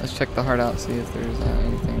 Let's check the heart out, see if there's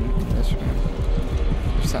anything in this room.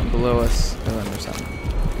 There's something below us. Oh, and there's something.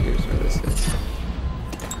 Here's where this is.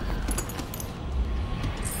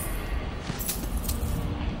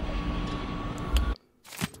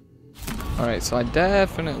 Alright, so I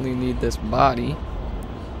definitely need this body.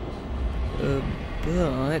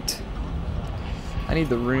 But I need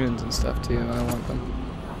the runes and stuff too. I want them.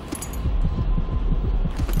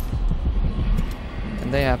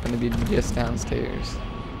 And they happen to be just downstairs.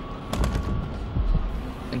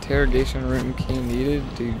 Interrogation room key needed.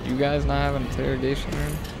 Do you guys not have an interrogation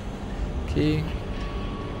room key?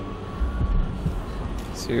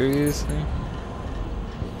 Seriously?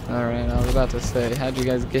 Alright, I was about to say, how'd you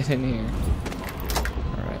guys get in here?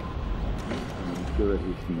 Alright.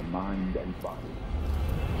 Impurities in the mind and body.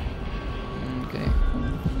 Okay.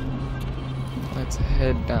 Let's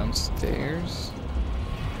head downstairs.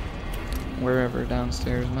 Wherever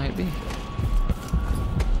downstairs might be.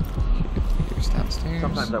 Here's downstairs.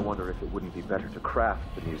 Sometimes I wonder if it wouldn't be better to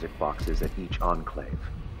craft the music boxes at each enclave.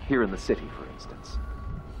 Here in the city, for instance.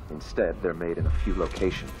 Instead, they're made in a few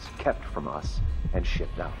locations, kept from us, and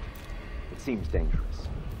shipped out. It seems dangerous.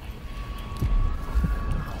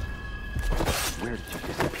 Where did you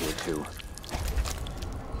disappear to?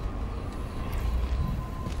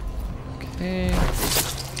 Okay.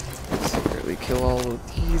 Secretly kill all of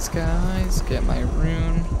these guys. Get my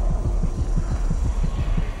rune.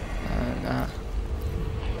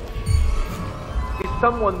 Is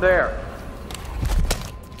someone there?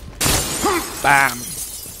 Bam!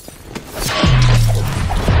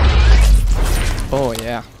 Oh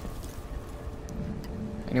yeah.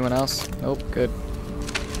 Anyone else? Nope, good.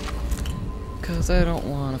 Cause I don't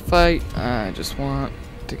want to fight. I just want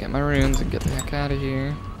to get my runes and get the heck out of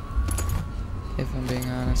here. If I'm being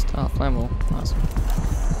honest. Oh, flammable. Awesome.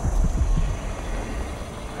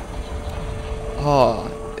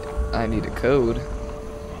 Oh, I need a code.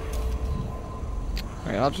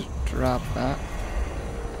 Alright, I'll just drop that.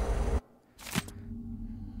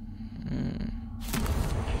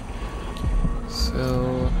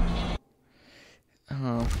 So,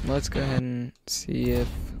 let's go ahead and see if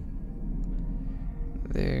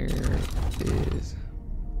there is.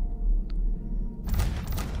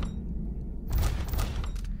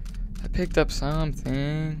 I picked up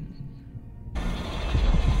something.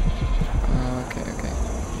 Okay.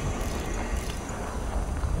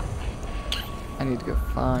 I need to go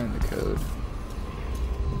find the code.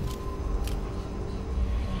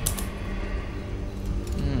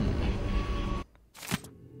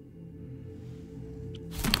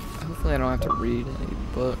 Hopefully I don't have to read any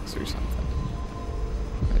books or something.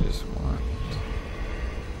 I just want...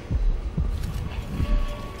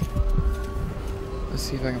 Let's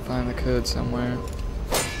see if I can find the code somewhere.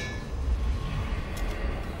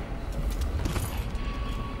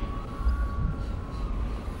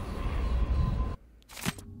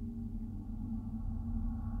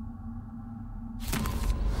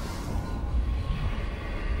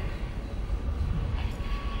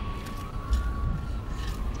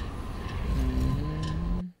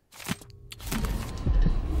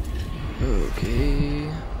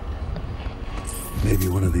 Okay. Maybe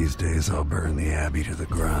one of these days I'll burn the Abbey to the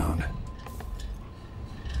ground.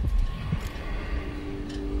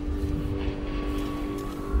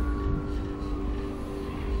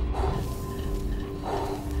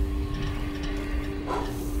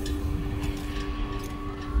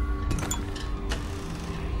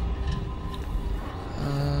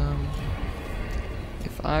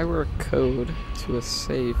 If I were a code to a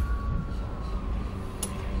safe,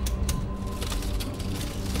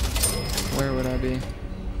 where would I be?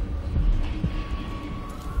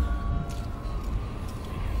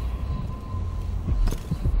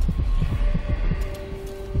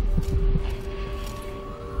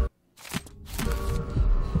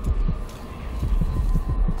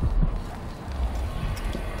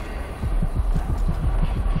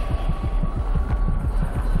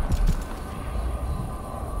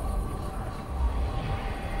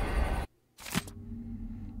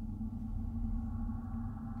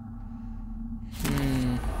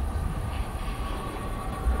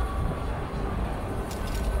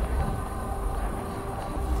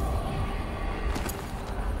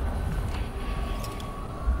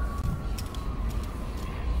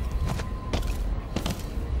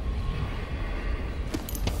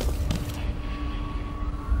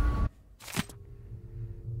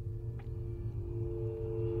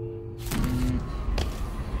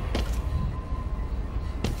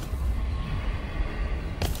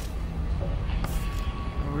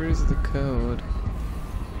 Where's the code?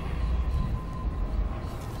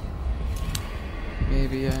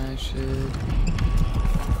 Maybe I should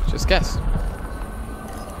just guess.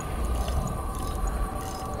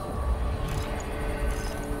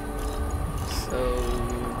 So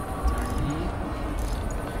 3,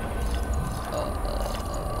 5,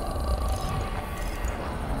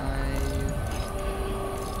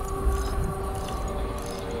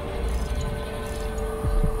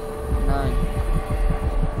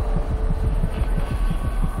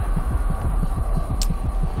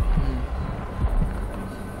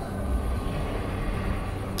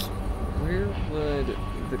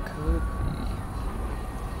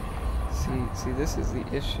 this is the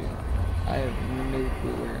issue. I have no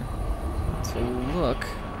clue where to look.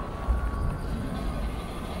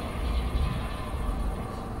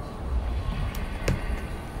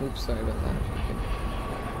 Oops, sorry about that. If you can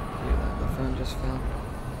hear that, the phone just fell.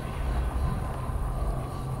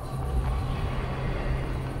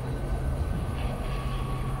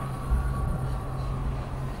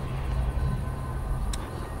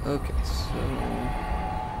 Okay, so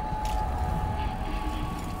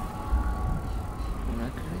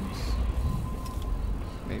records.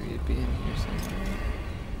 Maybe it'd be in here somewhere.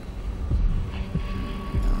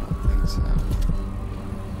 No, I don't think so.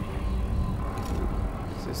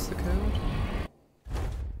 Is this the code?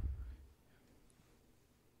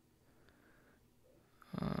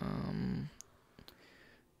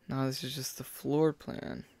 No, this is just the floor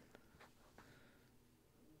plan.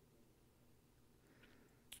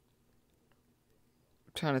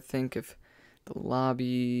 I'm trying to think if the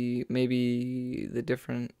lobby, maybe the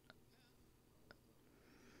different...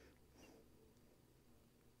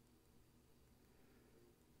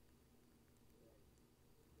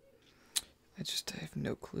 I have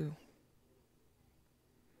no clue.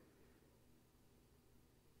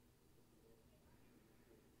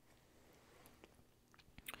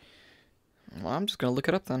 Well, I'm just gonna look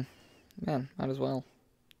it up then. Man, might as well.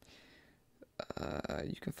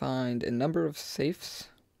 You can find a number of safes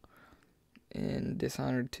in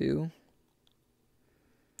Dishonored 2.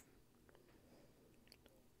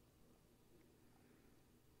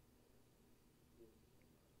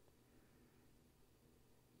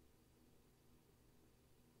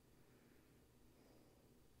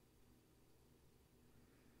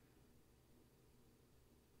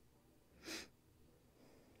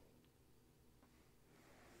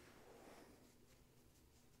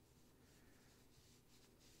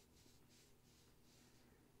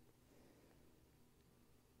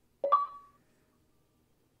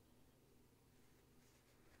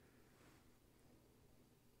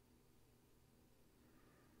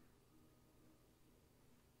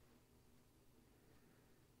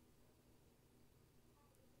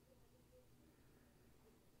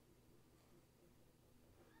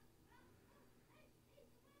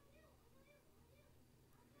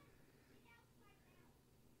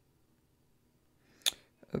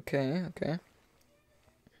 Okay, okay.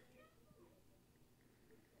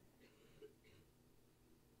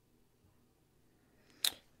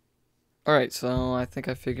 Alright, so I think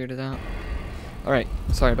I figured it out. Alright,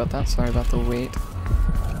 sorry about that. Sorry about the wait.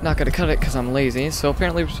 Not gonna cut it because I'm lazy. So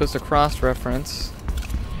apparently we're supposed to cross-reference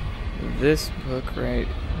this book right...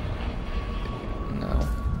 No.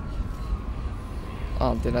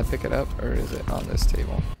 Oh, did I pick it up? Or is it on this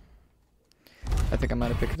table? I think I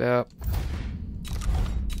might have picked it up.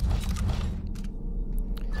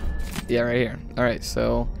 Yeah, right here. Alright,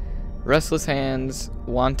 so restless hands,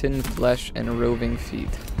 wanton flesh, and roving feet.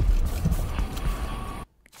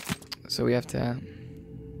 So we have to...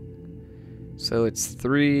 So it's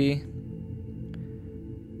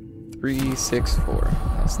 3364.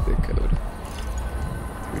 That's the code.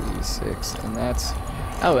 36, and that's...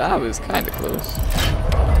 Oh, that was kind of close.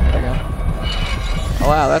 There we go. Oh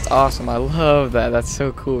wow, that's awesome. I love that. That's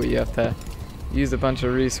so cool. You have to use a bunch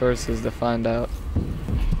of resources to find out.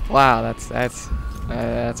 Wow, that's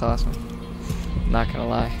awesome. Not gonna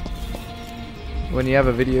lie. When you have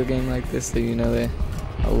a video game like this, that you know that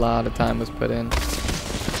a lot of time was put in.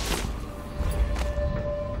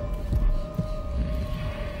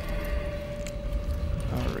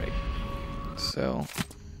 All right, so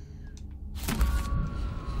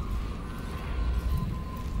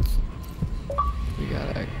we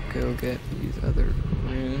gotta go get these other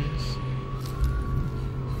runes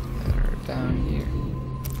that are down here.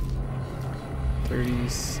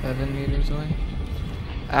 37 meters away.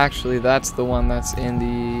 Actually, that's the one that's in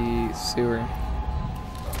the sewer.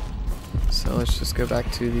 So let's just go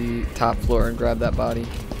back to the top floor and grab that body.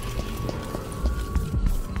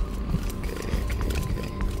 Okay.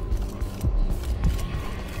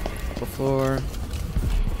 Top floor.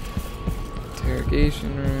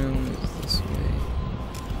 Interrogation room is this way.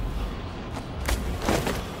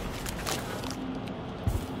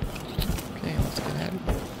 Okay, let's get ahead.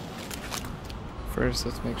 First,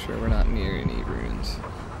 let's make sure we're not near any ruins.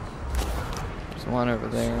 There's one over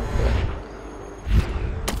there, but...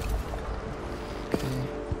 Okay.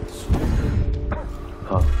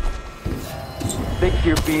 Huh. Think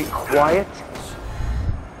you're being quiet?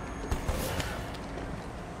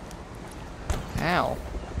 Ow.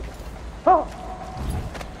 Oh!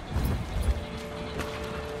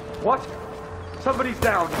 What? Somebody's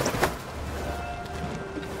down!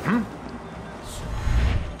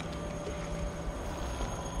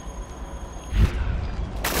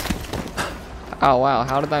 Oh wow,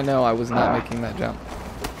 how did I know I was not making that jump?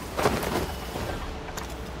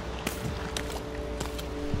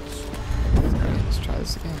 Alright, let's try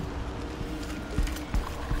this again.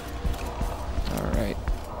 Alright.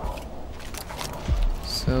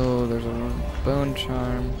 So there's a bone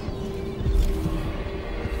charm.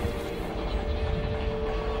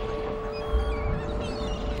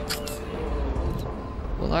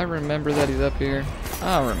 Will I remember that he's up here?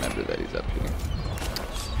 I'll remember that he's up here.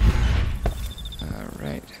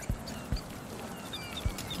 Alright.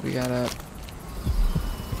 We gotta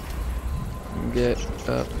get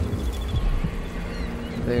up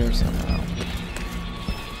there somehow.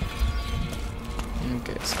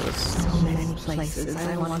 Okay, so it's so many places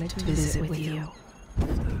I wanted to visit with you.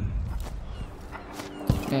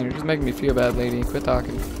 Man, you're just making me feel bad, lady. Quit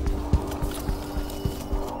talking.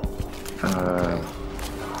 Okay.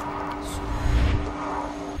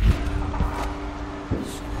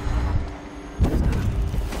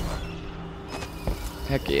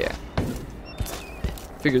 Heck yeah.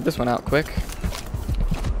 Figured this one out quick.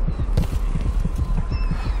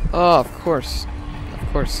 Oh, of course. Of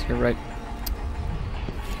course, you're right.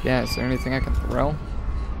 Yeah, is there anything I can throw?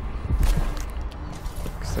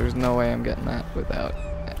 Because there's no way I'm getting that without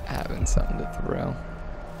having something to throw.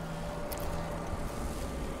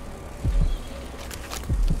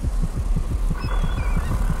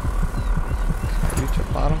 Can I reach the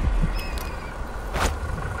bottom?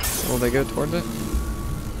 Will they go towards it?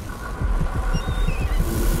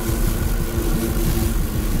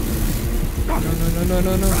 No.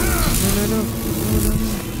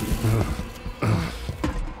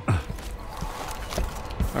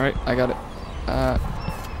 Alright, I got it.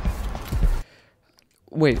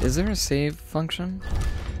 Wait, is there a save function?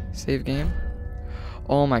 Save game?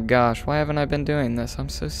 Oh my gosh, why haven't I been doing this? I'm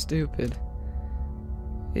so stupid.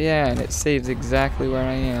 Yeah, and it saves exactly where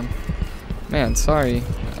I am. Man, sorry.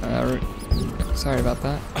 Sorry about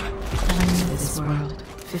that. I knew this world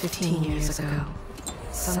 15 years ago.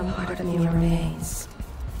 Some part of me remains,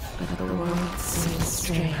 but the world seems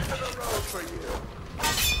strange.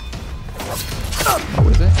 What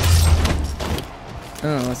was it?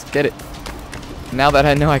 Oh, let's get it. Now that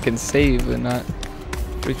I know I can save and not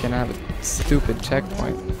freaking have a stupid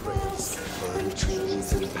checkpoint.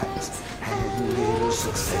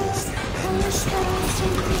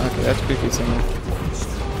 Okay, that's creepy singing.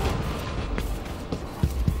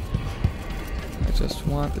 I just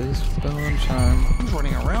want this bone charm. Who's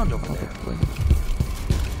running around over there?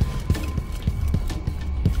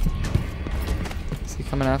 Is he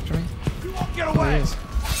coming after me? You won't get away! He is.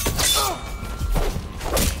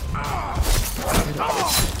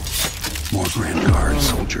 More Grand Guard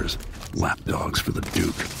soldiers. Lapdogs for the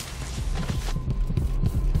Duke.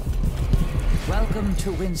 Welcome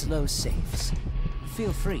to Winslow's Safes.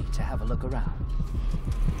 Feel free to have a look around.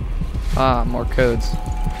 Ah, more codes.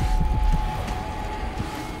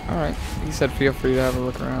 Alright, he said feel free to have a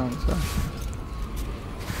look around, so.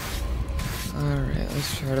 Alright,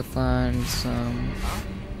 let's try to find some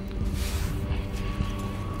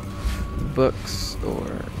books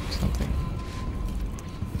or something.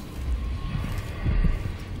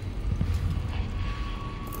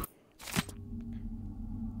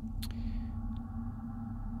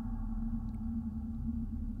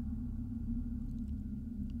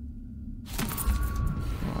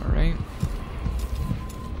 Alright.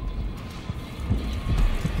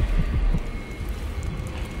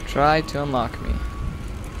 Try to unlock me.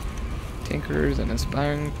 Tinkerers and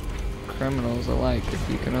aspiring criminals alike. If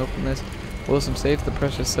you can open this Wilson safe, the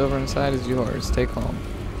precious silver inside is yours. Take home.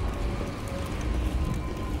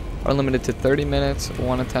 Are limited to 30 minutes,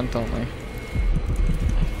 one attempt only.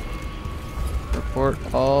 Report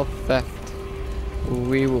all theft.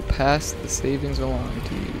 We will pass the savings along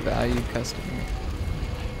to you, valued customer.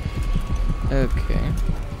 Okay.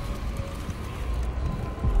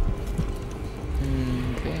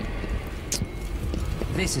 Okay.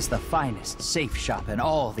 This is the finest safe shop in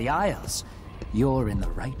all the Isles. You're in the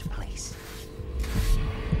right place.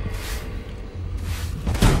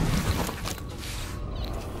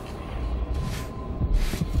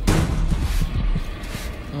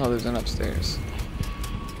 Oh, there's an upstairs.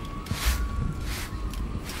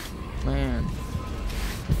 Man.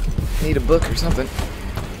 Need a book or something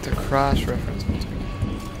to cross-reference between.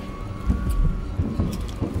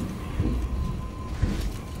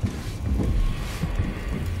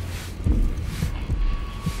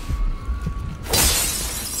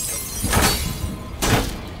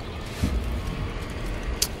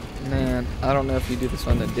 Man, I don't know if you do this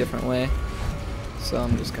one a different way, so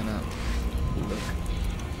I'm just gonna look.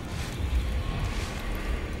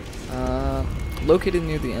 Located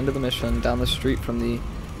near the end of the mission, down the street from the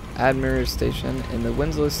Admiral Station in the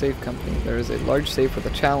Winslow Safe Company, there is a large safe with a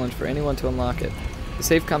challenge for anyone to unlock it. The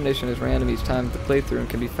safe combination is random each time of the playthrough and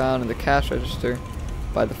can be found in the cash register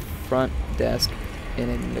by the front desk in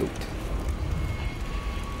a note.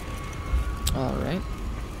 Alright.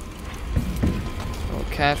 So,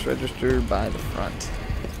 cash register by the front.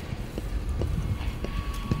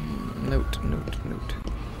 Note.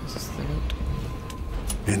 Is this the note?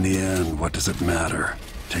 In the end, what does it matter?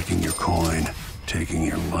 Taking your coin, taking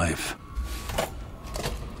your life.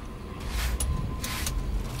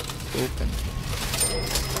 Open.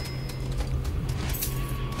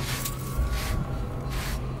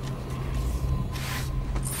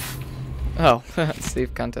 Oh,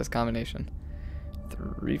 safe contest combination.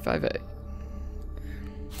 358.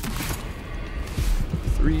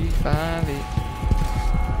 358.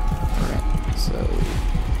 Alright, so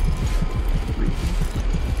 3.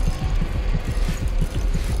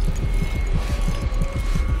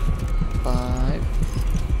 5.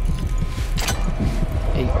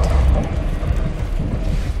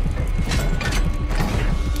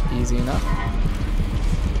 8. Easy enough.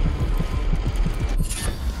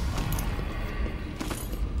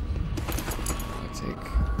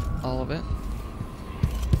 All of it.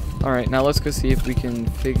 Alright, now let's go see if we can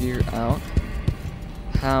figure out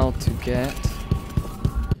how to get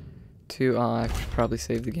to... I should probably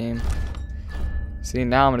save the game. See,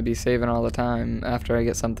 now I'm going to be saving all the time after I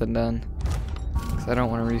get something done. Because I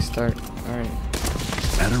don't want to restart. Alright.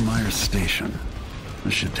 Admiral Station.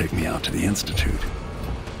 This should take me out to the Institute.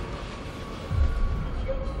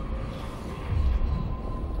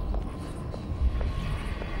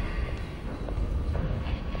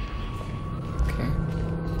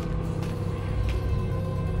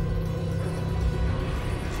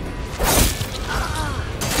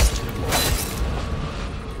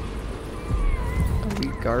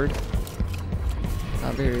 Guard.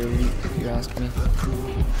 Not very elite, if you ask me.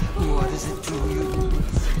 What does it do you?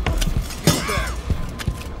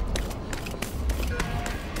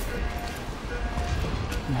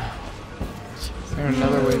 Is there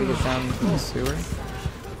another way to get down into the sewer?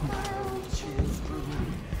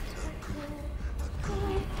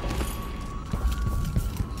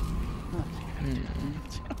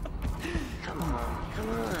 Come on.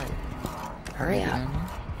 Hurry up.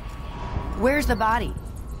 Where's the body?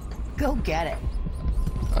 Go get it.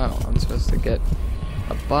 Oh, I'm supposed to get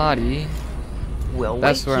a body.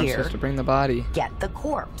 That's where I'm supposed to bring the body. Get the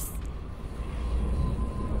corpse.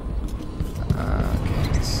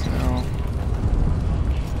 Okay, so...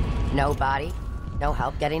 No body, no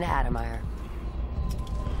help getting to Admire.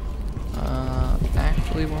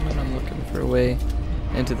 Actually, woman, I'm looking for a way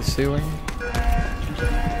into the sewer.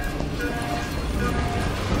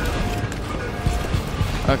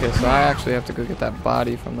 Okay, so I actually have to go get that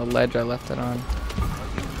body from the ledge I left it on.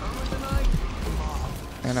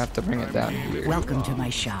 And I have to bring it down here. Welcome to my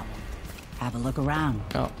shop. Have a look around.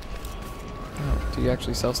 Oh. Do you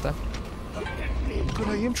actually sell stuff? Could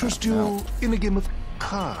I interest you in a game of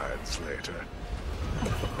cards later?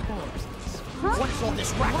 What's all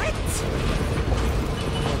this racket?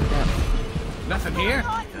 Nothing here?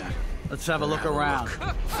 Let's have a look around.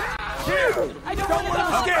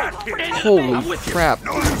 Holy crap.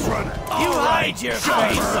 You hide your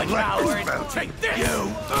face, coward! Take this!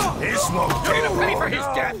 This won't pay to pay for his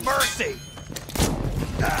death! Mercy!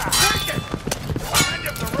 Take it! End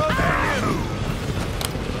of the road to you!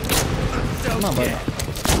 Come on, buddy.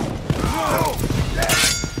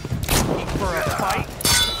 For a fight?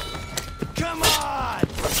 Come on!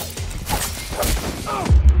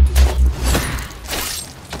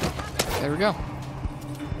 There we go.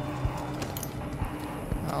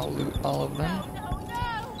 I'll loot all of them.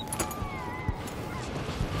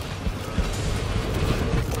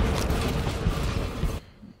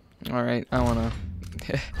 Alright, I wanna...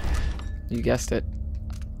 You guessed it.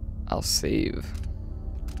 I'll save.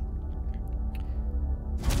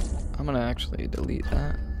 I'm gonna actually delete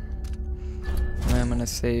that. And I'm gonna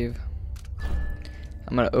save.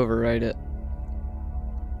 I'm gonna overwrite it.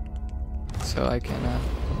 So I can,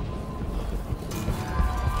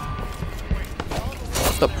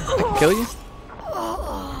 What the? I kill you?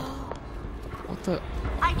 What the?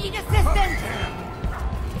 I need assistance!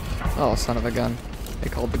 Oh, son of a gun. They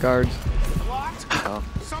called the guards. What? Oh.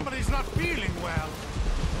 Somebody's not feeling well.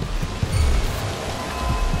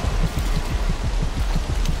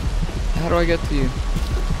 How do I get to you?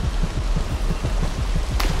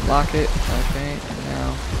 Lock it. Okay, and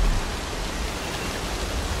now.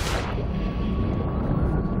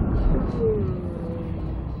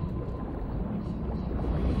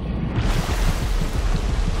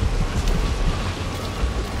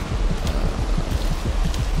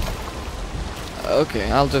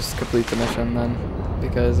 Okay, I'll just complete the mission then,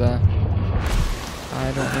 because I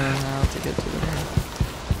don't know how to get to the end.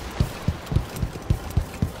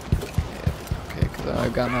 Okay, because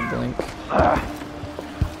I've got my blink.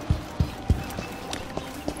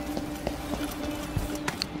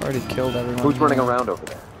 Already killed everyone. Who's running around over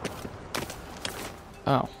there?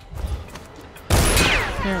 Oh.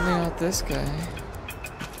 Apparently not this guy.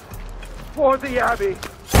 For the Abbey!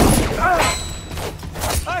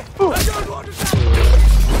 I don't want to die!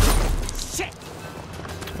 Shit!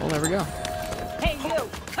 Well, there we go. Hey, you!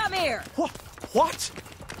 Come here! What?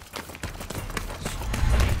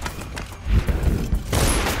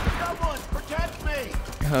 Someone protect me!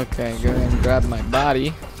 Okay, go ahead and grab my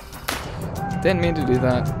body. Didn't mean to do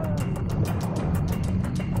that.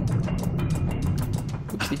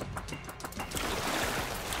 Oopsie.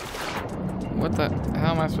 What the?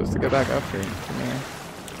 How am I supposed to go back up here from here?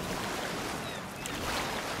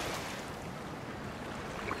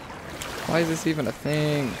 Why is this even a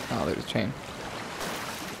thing? Oh, there's a chain.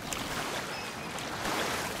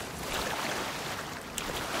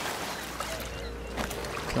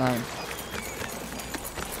 Climb.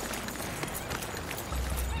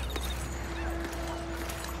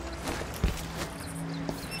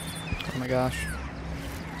 Oh my gosh.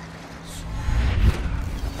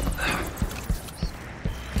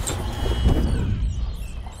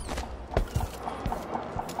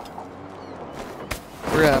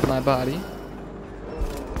 Grab my body.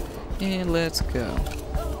 And let's go.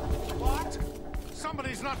 What?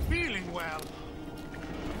 Somebody's not feeling well.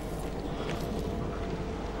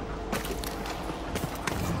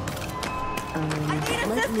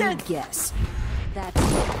 Let me guess. That's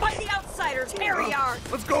by the outsiders. Here we are.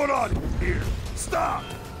 What's going on here? Stop!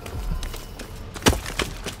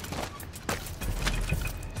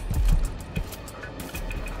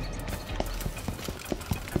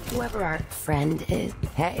 Whoever our friend is,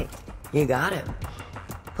 hey, you got him.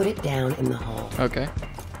 Put it down in the hole. Okay.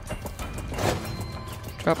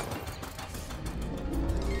 Drop.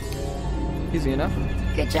 Easy enough.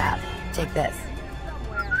 Good job. Take this.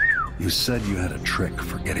 You said you had a trick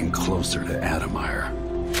for getting closer to Adamire.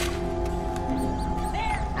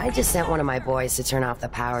 I just sent one of my boys to turn off the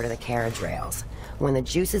power to the carriage rails. When the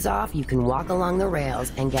juice is off, you can walk along the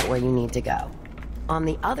rails and get where you need to go. On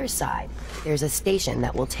the other side, there's a station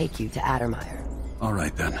that will take you to Adamire. All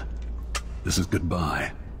right, then. This is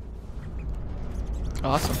goodbye.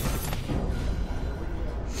 Awesome.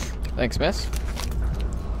 Thanks, miss.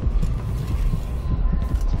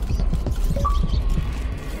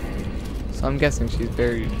 So I'm guessing she's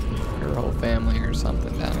buried her whole family or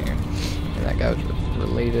something down here. And that guy was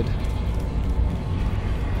related.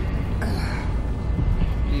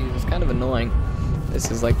 Jeez, it's kind of annoying. This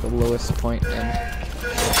is like the lowest point in...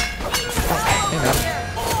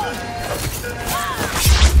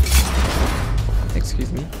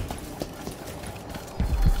 Excuse me.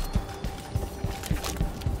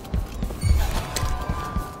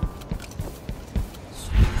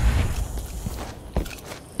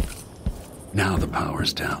 Now the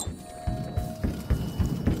power's down.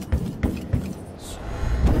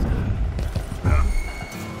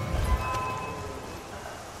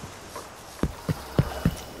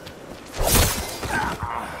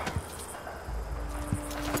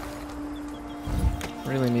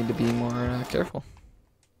 Really need to be more careful.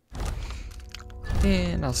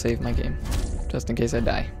 And I'll save my game, just in case I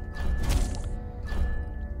die.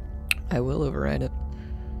 I will override it.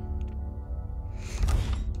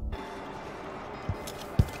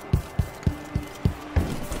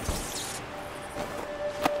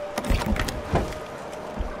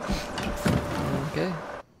 Okay.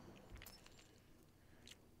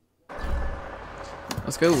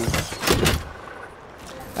 Let's go.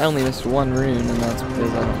 I only missed one rune, and that's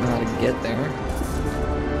because I don't know how to get there.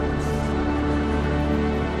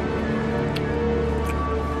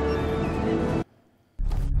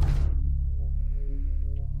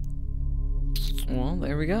 Well,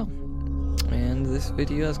 there we go. And this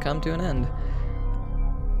video has come to an end.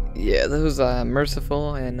 Yeah, those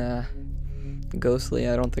merciful and ghostly,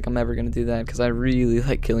 I don't think I'm ever going to do that, because I really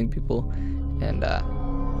like killing people. And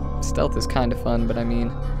stealth is kind of fun, but I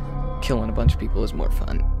mean, killing a bunch of people is more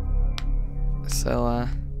fun. So,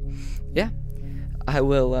 yeah. I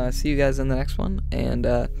will see you guys in the next one, and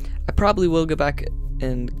I probably will go back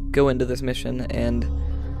and go into this mission and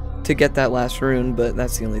to get that last rune, but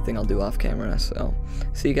that's the only thing I'll do off camera. So,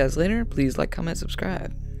 see you guys later. Please like, comment,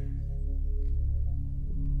 subscribe.